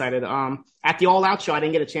overly excited. At the All Out show, I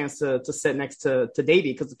didn't get a chance to sit next to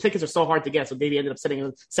Davey because the tickets are so hard to get. So Davey ended up sitting in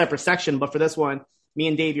a separate section. But for this one, me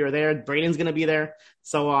and Davey are there. Braden's going to be there.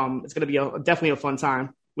 So it's going to be definitely a fun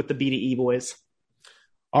time with the BDE boys.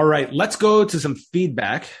 All right, let's go to some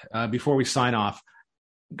feedback before we sign off.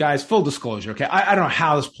 Guys, full disclosure, okay? I don't know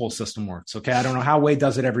how this poll system works, okay? I don't know how Wade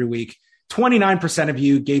does it every week. 29% of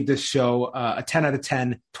you gave this show a 10 out of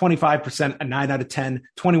 10, 25% a 9 out of 10,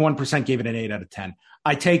 21% gave it an 8 out of 10.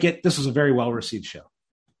 I take it. This was a very well-received show.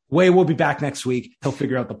 Wade will be back next week. He'll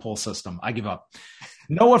figure out the poll system. I give up.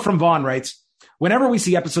 Noah from Vaughn writes, whenever we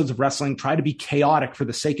see episodes of wrestling try to be chaotic for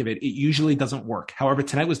the sake of it, it usually doesn't work. However,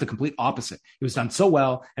 tonight was the complete opposite. It was done so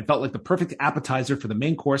well and felt like the perfect appetizer for the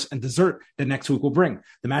main course and dessert that next week will bring.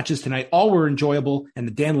 The matches tonight all were enjoyable, and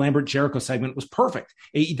the Dan Lambert Jericho segment was perfect.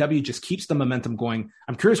 AEW just keeps the momentum going.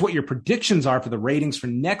 I'm curious what your predictions are for the ratings for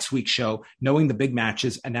next week's show, knowing the big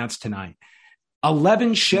matches announced tonight.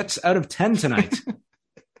 11 shits out of 10 tonight.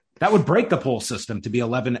 That would break the poll system to be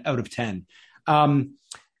 11 out of 10.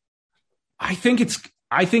 I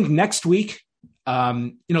think next week,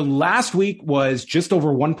 last week was just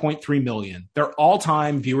over 1.3 million. Their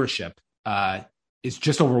all-time viewership is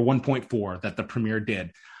just over 1.4 that the premiere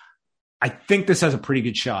did. I think this has a pretty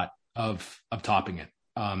good shot of topping it.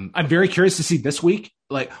 I'm very curious to see this week.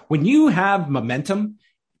 Like when you have momentum,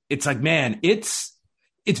 it's like, man, it's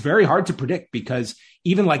very hard to predict because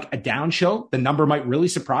even like a down show, the number might really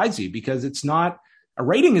surprise you because it's not. A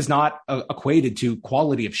rating is not equated to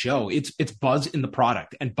quality of show. It's buzz in the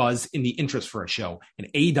product and buzz in the interest for a show. And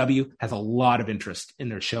AEW has a lot of interest in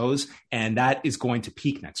their shows, and that is going to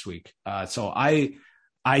peak next week. So I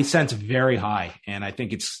sense very high, and I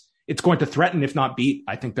think it's going to threaten, if not beat,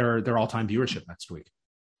 I think their all-time viewership next week.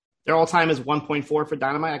 Their all-time is 1.4 for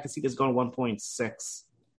Dynamite. I can see this going 1.6, a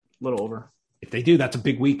little over. If they do, that's a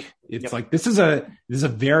big week. It's like this is a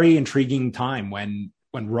very intriguing time when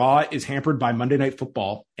Raw is hampered by Monday Night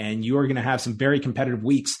Football, and you are going to have some very competitive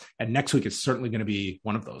weeks. And next week is certainly going to be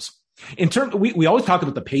one of those. In terms, we always talk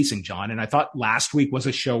about the pacing, John, and I thought last week was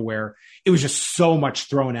a show where it was just so much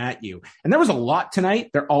thrown at you, and there was a lot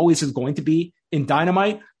tonight. There always is going to be in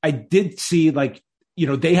Dynamite. I did see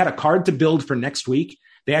they had a card to build for next week.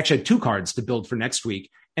 They actually had 2 cards to build for next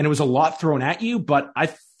week, and it was a lot thrown at you. But I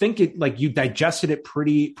think you digested it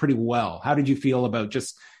pretty well. How did you feel about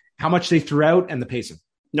just how much they threw out and the pacing?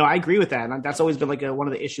 No, I agree with that. And that's always been one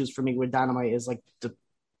of the issues for me with Dynamite is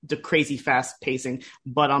the crazy fast pacing.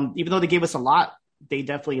 But even though they gave us a lot, they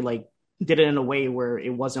definitely did it in a way where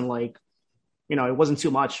it wasn't it wasn't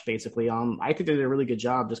too much basically. I think they did a really good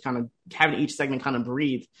job just kind of having each segment kind of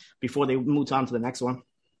breathe before they moved on to the next one.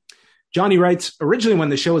 Johnny writes, originally when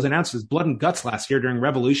the show was announced as Blood and Guts last year during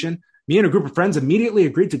Revolution, me and a group of friends immediately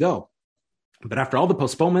agreed to go. But after all the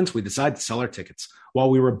postponements, we decided to sell our tickets. While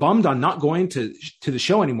we were bummed on not going to the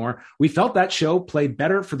show anymore, we felt that show played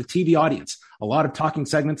better for the TV audience. A lot of talking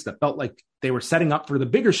segments that felt like they were setting up for the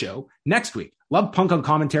bigger show next week. Loved Punk on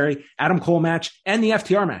commentary, Adam Cole match, and the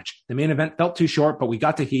FTR match. The main event felt too short, but we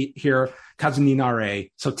got to hear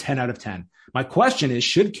Kazuninare, so 10 out of 10. My question is,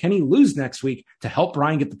 should Kenny lose next week to help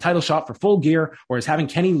Bryan get the title shot for Full Gear, or is having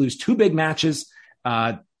Kenny lose 2 big matches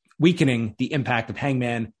weakening the impact of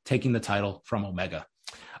Hangman taking the title from Omega?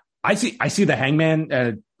 I see the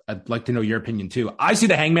Hangman. I'd like to know your opinion too. I see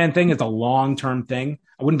the Hangman thing as a long-term thing.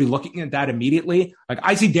 I wouldn't be looking at that immediately.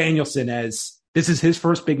 I see Danielson as this is his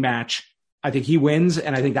first big match. I think he wins,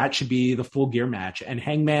 and I think that should be the Full Gear match. And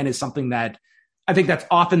Hangman is something that I think that's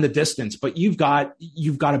off in the distance, but you've got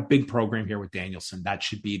a big program here with Danielson. That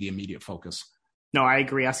should be the immediate focus. No, I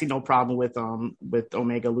agree. I see no problem with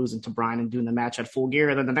Omega losing to Bryan and doing the match at Full Gear.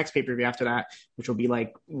 And then the next pay-per-view after that, which will be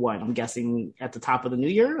I'm guessing at the top of the new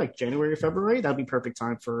year, January or February. That'll be perfect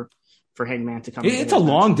time for Hangman to come. It's a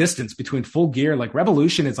long distance between Full Gear.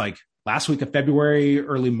 Revolution is last week of February,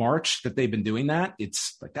 early March that they've been doing that.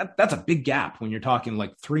 It's that's a big gap when you're talking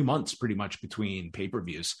 3 months pretty much between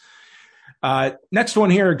pay-per-views. Next one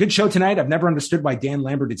here, a good show tonight. I've never understood why Dan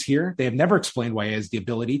Lambert is here. They have never explained why he has the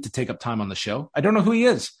ability to take up time on the show. I don't know who he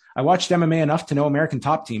is. I watched MMA enough to know American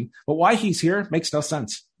Top Team, but why he's here makes no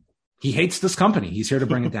sense. He hates this company. He's here to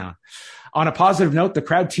bring it down. On a positive note, the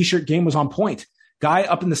crowd t-shirt game was on point. Guy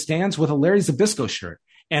up in the stands with a Larry Zbyszko shirt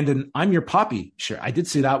and an I'm Your Poppy shirt. I did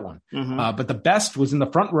see that one. Mm-hmm. But the best was in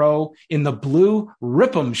the front row in the blue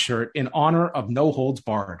Rip 'em shirt in honor of No Holds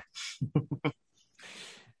Barred.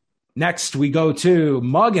 Next, we go to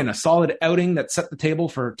Muggin, a solid outing that set the table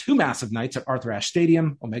for 2 massive nights at Arthur Ashe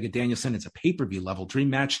Stadium. Omega Danielson is a pay-per-view level dream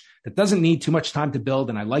match that doesn't need too much time to build,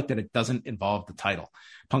 and I like that it doesn't involve the title.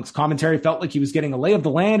 Punk's commentary felt like he was getting a lay of the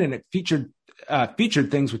land, and it featured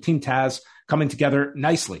things with Team Taz coming together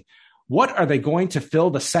nicely. What are they going to fill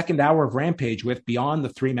the second hour of Rampage with beyond the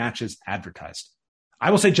 3 matches advertised? I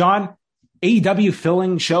will say, John, AEW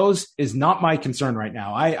filling shows is not my concern right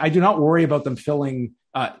now. I do not worry about them filling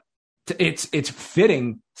it's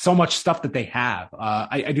fitting so much stuff that they have.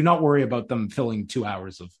 I do not worry about them filling 2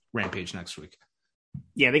 hours of Rampage next week.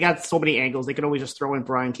 Yeah, they got so many angles. They could always just throw in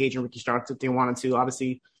Brian Cage and Ricky Starks if they wanted to.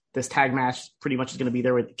 Obviously, this tag match pretty much is going to be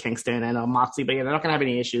there with Kingston and Moxley, but yeah, they're not going to have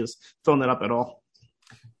any issues filling that up at all.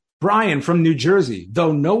 Brian from New Jersey,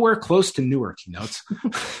 though nowhere close to Newark, he notes.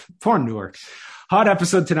 Poor Newark. Hot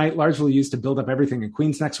episode tonight, largely used to build up everything in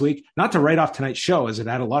Queens next week. Not to write off tonight's show, as it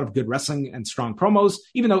had a lot of good wrestling and strong promos,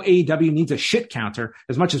 even though AEW needs a shit counter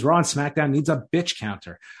as much as Raw and SmackDown needs a bitch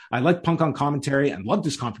counter. I like Punk on commentary and loved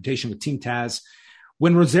this confrontation with Team Taz.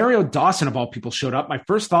 When Rosario Dawson, of all people, showed up, my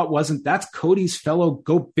first thought wasn't that's Cody's fellow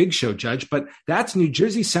Go Big Show judge, but that's New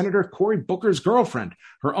Jersey Senator Cory Booker's girlfriend.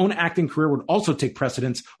 Her own acting career would also take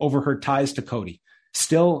precedence over her ties to Cody.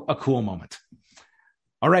 Still a cool moment.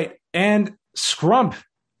 All right, and Scrump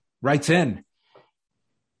writes in,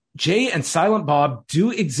 Jay and Silent Bob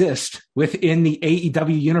do exist within the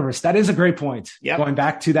AEW universe. That is a great point. Yep. Going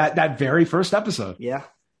back to that very first episode. Yeah.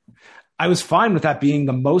 I was fine with that being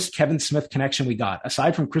the most Kevin Smith connection we got,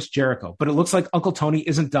 aside from Chris Jericho. But it looks like Uncle Tony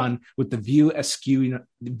isn't done with the View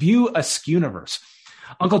Askew-universe.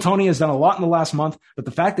 Uncle Tony has done a lot in the last month, but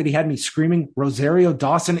the fact that he had me screaming Rosario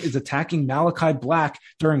Dawson is attacking Malachi Black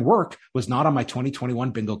during work was not on my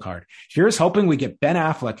 2021 bingo card. Here's hoping we get Ben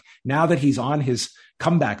Affleck now that he's on his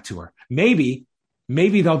comeback tour. Maybe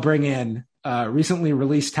they'll bring in recently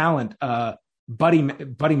released talent,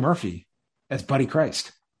 Buddy Murphy as Buddy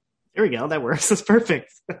Christ. There we go. That works. That's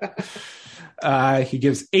perfect. He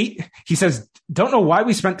gives 8. He says, don't know why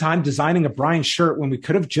we spent time designing a Bryan shirt when we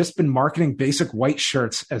could have just been marketing basic white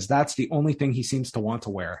shirts, as that's the only thing he seems to want to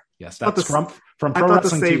wear. Yes, that's from Pro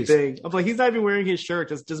Wrestling Tees. Thing. I'm like, he's not even wearing his shirt.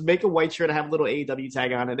 Just make a white shirt and have a little AEW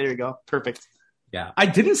tag on it. There you go. Perfect. Yeah. I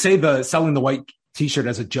didn't say selling the white t-shirt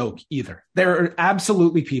as a joke either. There are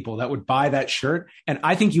absolutely people that would buy that shirt. And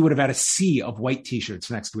I think you would have had a sea of white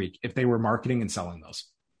t-shirts next week if they were marketing and selling those.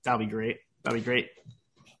 That'd be great.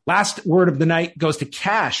 Last word of the night goes to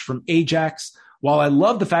Cash from Ajax. While I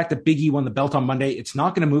love the fact that Big E won the belt on Monday, it's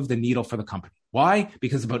not going to move the needle for the company. Why?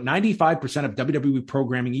 Because about 95% of WWE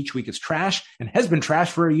programming each week is trash and has been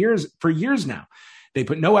trash for years now. They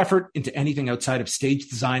put no effort into anything outside of stage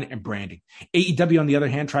design and branding. AEW, on the other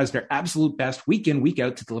hand, tries their absolute best week in, week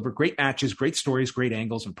out to deliver great matches, great stories, great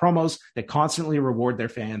angles, and promos that constantly reward their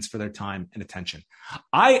fans for their time and attention.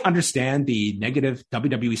 I understand the negative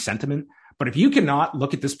WWE sentiment, but if you cannot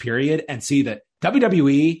look at this period and see that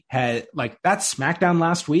WWE had, like, that SmackDown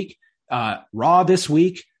last week, Raw this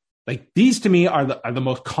week, like, these to me are the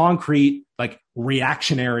most concrete, like,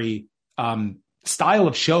 reactionary style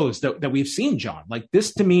of shows that we've seen, John. Like,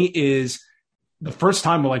 this to me is the first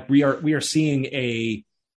time we are seeing a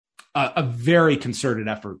very concerted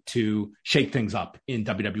effort to shake things up in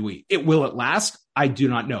WWE. Will it last? I do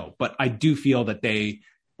not know, but I do feel that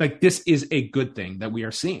this is a good thing that we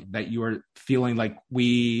are seeing, that you are feeling like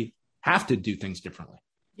we have to do things differently.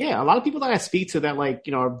 Yeah, a lot of people that I speak to that, like,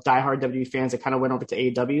 you know, are diehard WWE fans that kind of went over to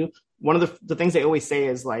AEW. One of the things they always say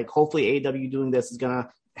is, like, hopefully AEW doing this is going to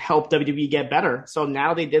help WWE get better. So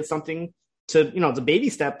now they did something to, you know, it's a baby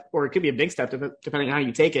step, or it could be a big step depending on how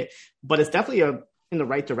you take it, but it's definitely in the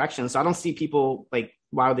right direction. So I don't see people, like,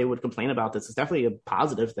 why they would complain about this. It's definitely a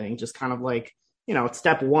positive thing. Just kind of like, you know, it's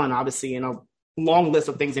step one, obviously, in a long list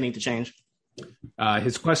of things they need to change.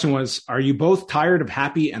 His question was, are you both tired of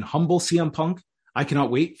happy and humble CM Punk? I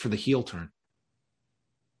cannot wait for the heel turn.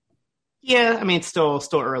 Yeah, I mean, it's still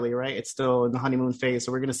early, right? It's still in the honeymoon phase,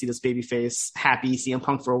 so we're going to see this baby face, happy CM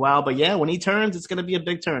Punk for a while. But yeah, when he turns, it's going to be a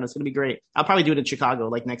big turn. It's going to be great. I'll probably do it in Chicago,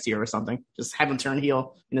 like, next year or something. Just have him turn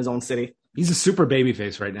heel in his own city. He's a super baby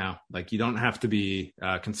face right now. Like, you don't have to be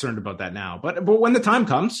concerned about that now. But when the time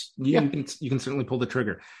comes, you can certainly pull the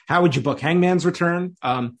trigger. How would you book Hangman's return?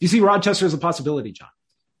 Do you see Rochester as a possibility, John?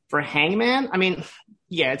 For Hangman, I mean,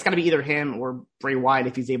 yeah, it's got to be either him or Bray Wyatt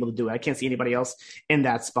if he's able to do it. I can't see anybody else in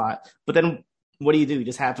that spot. But then what do? You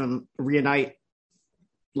just have him reunite,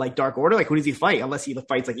 like, Dark Order? Like, who does he fight? Unless he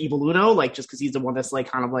fights, like, Evil Uno, like, just because he's the one that's,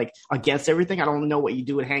 like, kind of, like, against everything. I don't know what you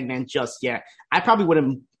do with Hangman just yet. I probably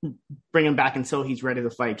wouldn't bring him back until he's ready to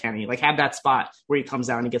fight Kenny. Like, have that spot where he comes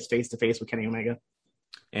out and he gets face-to-face with Kenny Omega.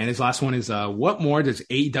 And his last one is, what more does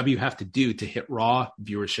AEW have to do to hit Raw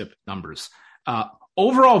viewership numbers?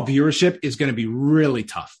 Overall viewership is going to be really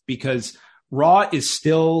tough because Raw is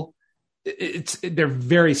still, they're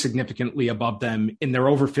very significantly above them in their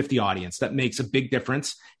over 50 audience. That makes a big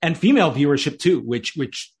difference. And female viewership too, which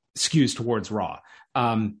skews towards Raw.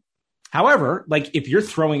 However, like, if you're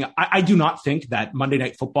throwing, I do not think that Monday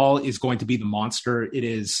Night Football is going to be the monster it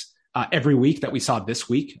is every week that we saw this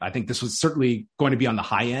week. I think this was certainly going to be on the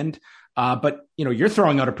high end. But, you know, you're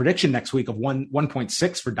throwing out a prediction next week of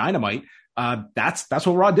 1.6 for Dynamite. That's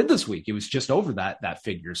what Raw did this week. It was just over that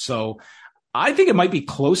figure. So I think it might be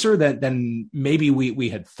closer than maybe we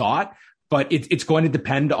had thought, but it's going to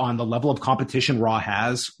depend on the level of competition Raw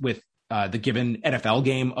has with the given NFL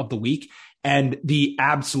game of the week and the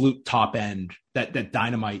absolute top end that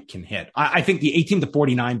Dynamite can hit. I think the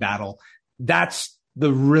 18-49 battle, that's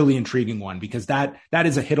the really intriguing one, because that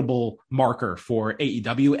is a hittable marker for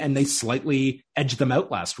AEW, and they slightly edged them out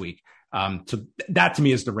last week. So that to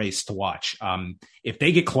me is the race to watch. If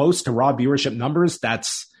they get close to Raw viewership numbers,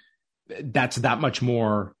 that's that much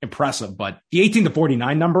more impressive. But the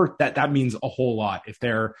 18-49 number, that means a whole lot if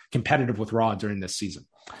they're competitive with Raw during this season.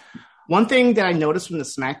 One thing that I noticed from the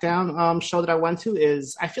SmackDown show that I went to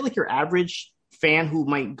is I feel like your average fan who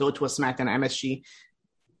might go to a SmackDown MSG,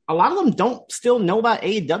 a lot of them don't still know about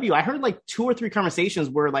AEW. I heard like 2 or 3 conversations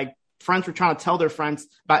where, like, friends were trying to tell their friends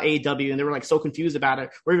about AEW and they were, like, so confused about it.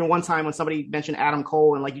 Or even one time when somebody mentioned Adam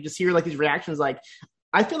Cole, and, like, you just hear, like, these reactions. Like,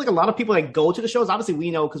 I feel like a lot of people that go to the shows, obviously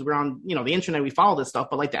we know because we're on, you know, the internet, we follow this stuff,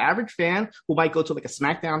 but, like, the average fan who might go to, like, a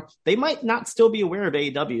SmackDown, they might not still be aware of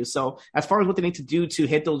AEW. So as far as what they need to do to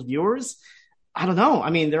hit those viewers, I don't know.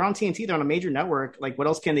 I mean, they're on TNT, they're on a major network. Like, what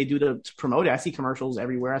else can they do to promote it? I see commercials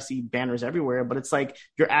everywhere. I see banners everywhere, but it's like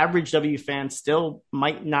your average W fan still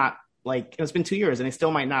might not, like, it's been 2 years and they still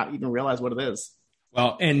might not even realize what it is.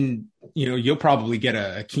 Well, and, you know, you'll probably get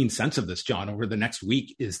a keen sense of this, John, over the next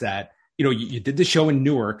week, is that you did the show in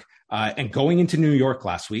Newark and going into New York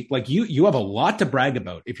last week. Like you have a lot to brag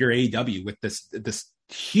about if you're AEW with this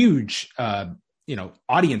huge,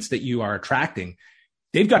 audience that you are attracting.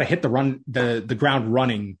 They've got to hit the ground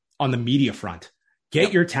running on the media front.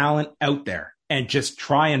 Get your talent out there and just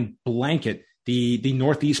try and blanket the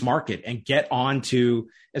Northeast market and get onto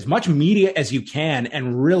as much media as you can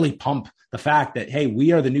and really pump the fact that, hey,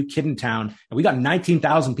 we are the new kid in town and we got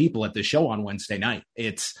 19,000 people at the show on Wednesday night.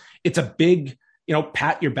 It's a big,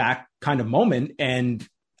 pat your back kind of moment. And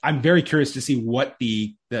I'm very curious to see what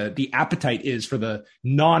the appetite is for the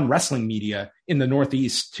non-wrestling media in the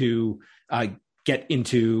Northeast to get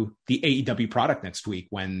into the AEW product next week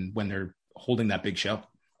when they're holding that big show.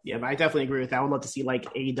 Yeah, but I definitely agree with that. I would love to see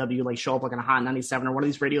AEW show up on a Hot 97 or one of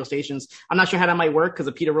these radio stations. I'm not sure how that might work because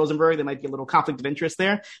of Peter Rosenberg. There might be a little conflict of interest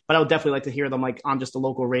there, but I would definitely like to hear them on just the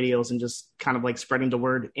local radios and just kind of spreading the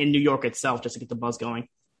word in New York itself just to get the buzz going.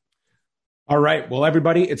 All right. Well,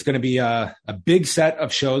 everybody, it's going to be a big set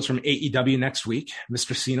of shows from AEW next week.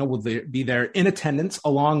 Mr. Siino will be there in attendance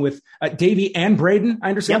along with Davey and Braden. I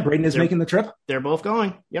understand Braden is making the trip. They're both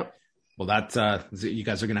going. Yep. Well, you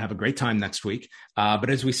guys are going to have a great time next week. But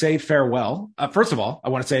as we say farewell, first of all, I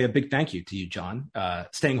want to say a big thank you to you, John,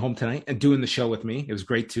 staying home tonight and doing the show with me. It was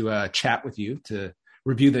great to chat with you to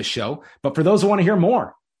review this show. But for those who want to hear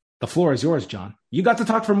more, the floor is yours, John. You got to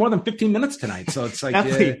talk for more than 15 minutes tonight. So it's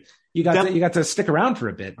you got to stick around for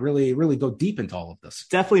a bit, really, really go deep into all of this.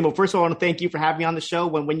 Definitely. Well, first of all, I want to thank you for having me on the show.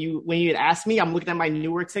 When you had asked me, I'm looking at my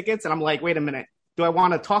Newark tickets and I'm like, wait a minute. Do I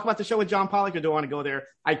want to talk about the show with John Pollock or do I want to go there?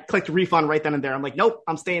 I clicked refund right then and there. I'm like, nope,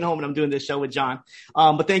 I'm staying home and I'm doing this show with John.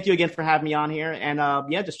 But thank you again for having me on here. And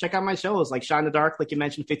just check out my shows like Shine in the Dark, like you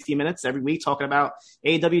mentioned, 15 minutes every week talking about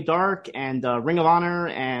AEW Dark and Ring of Honor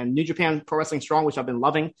and New Japan Pro Wrestling Strong, which I've been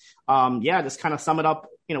loving. Just kind of sum it up,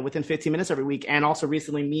 within 15 minutes every week. And also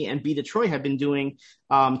recently me and B Detroit have been doing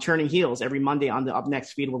Turning Heels every Monday on the Up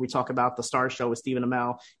Next feed where we talk about the Star Show with Stephen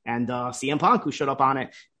Amell and CM Punk, who showed up on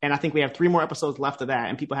it. And I think we have 3 more episodes left of that.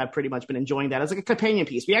 And people have pretty much been enjoying that as a companion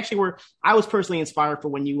piece. I was personally inspired for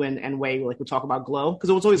when you and Wei would talk about Glow, because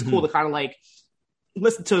it was always cool to kind of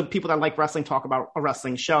listen to people that like wrestling talk about a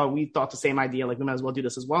wrestling show. We thought the same idea, we might as well do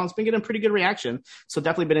this as well. And it's been getting pretty good reaction. So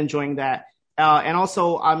definitely been enjoying that. And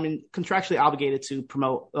also, I'm contractually obligated to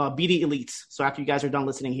promote BD Elites. So after you guys are done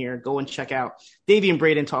listening here, go and check out Davey and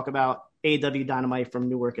Braden talk about AEW Dynamite from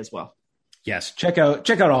Newark as well. Yes, check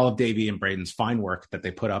out all of Davey and Braden's fine work that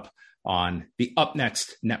they put up on the Up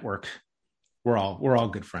Next network. We're all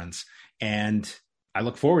good friends, and I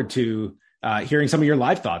look forward to hearing some of your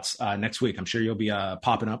live thoughts next week. I'm sure you'll be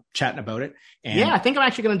popping up, chatting about it. And I think I'm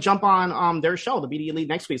actually going to jump on their show, the BD Elite,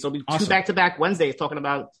 next week. So it'll be awesome. 2 back-to-back Wednesdays talking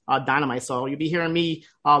about Dynamite. So you'll be hearing me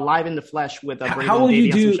live in the flesh with Brady how will and Davey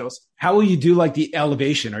you on do? some shows. How will you do the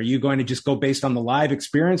elevation? Are you going to just go based on the live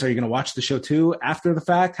experience? Are you going to watch the show too after the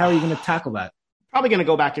fact? How are you going to tackle that? Probably going to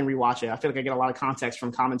go back and rewatch it. I feel like I get a lot of context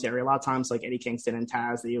from commentary. A lot of times, Eddie Kingston and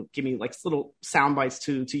Taz, they give me little sound bites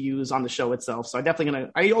to use on the show itself. So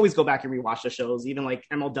I always go back and rewatch the shows, even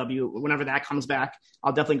MLW, whenever that comes back,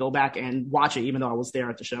 I'll definitely go back and watch it, even though I was there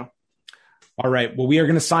at the show. All right. Well, we are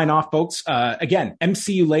going to sign off, folks. Again,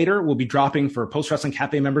 MCU Later will be dropping for Post Wrestling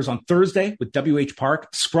Cafe members on Thursday with WH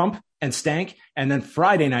Park, Scrump, and Stank. And then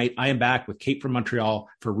Friday night, I am back with Kate from Montreal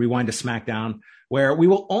for Rewind to SmackDown, where we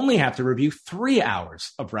will only have to review 3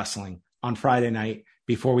 hours of wrestling on Friday night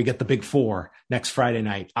before we get the big 4 next Friday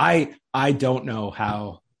night. I don't know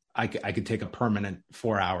how I could take a permanent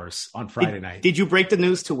 4 hours on Friday night. Did you break the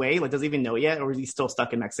news to Wei? Does he even know yet, or is he still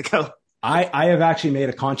stuck in Mexico? I have actually made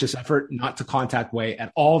a conscious effort not to contact Wei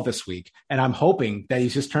at all this week. And I'm hoping that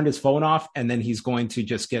he's just turned his phone off and then he's going to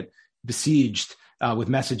just get besieged with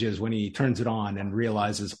messages when he turns it on and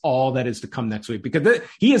realizes all that is to come next week, because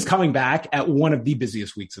he is coming back at one of the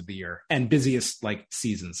busiest weeks of the year and busiest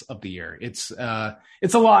seasons of the year. It's a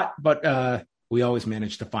lot, but we always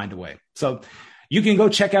manage to find a way. So you can go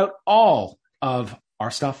check out all of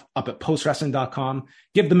our stuff up at postwrestling.com.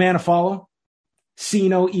 Give the man a follow. See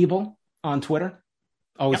No Evil on Twitter.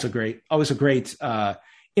 Always a great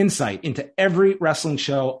insight into every wrestling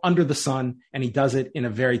show under the sun, and he does it in a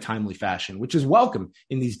very timely fashion, which is welcome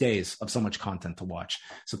in these days of so much content to watch.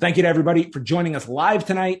 So thank you to everybody for joining us live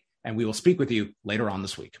tonight, and we will speak with you later on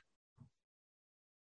this week.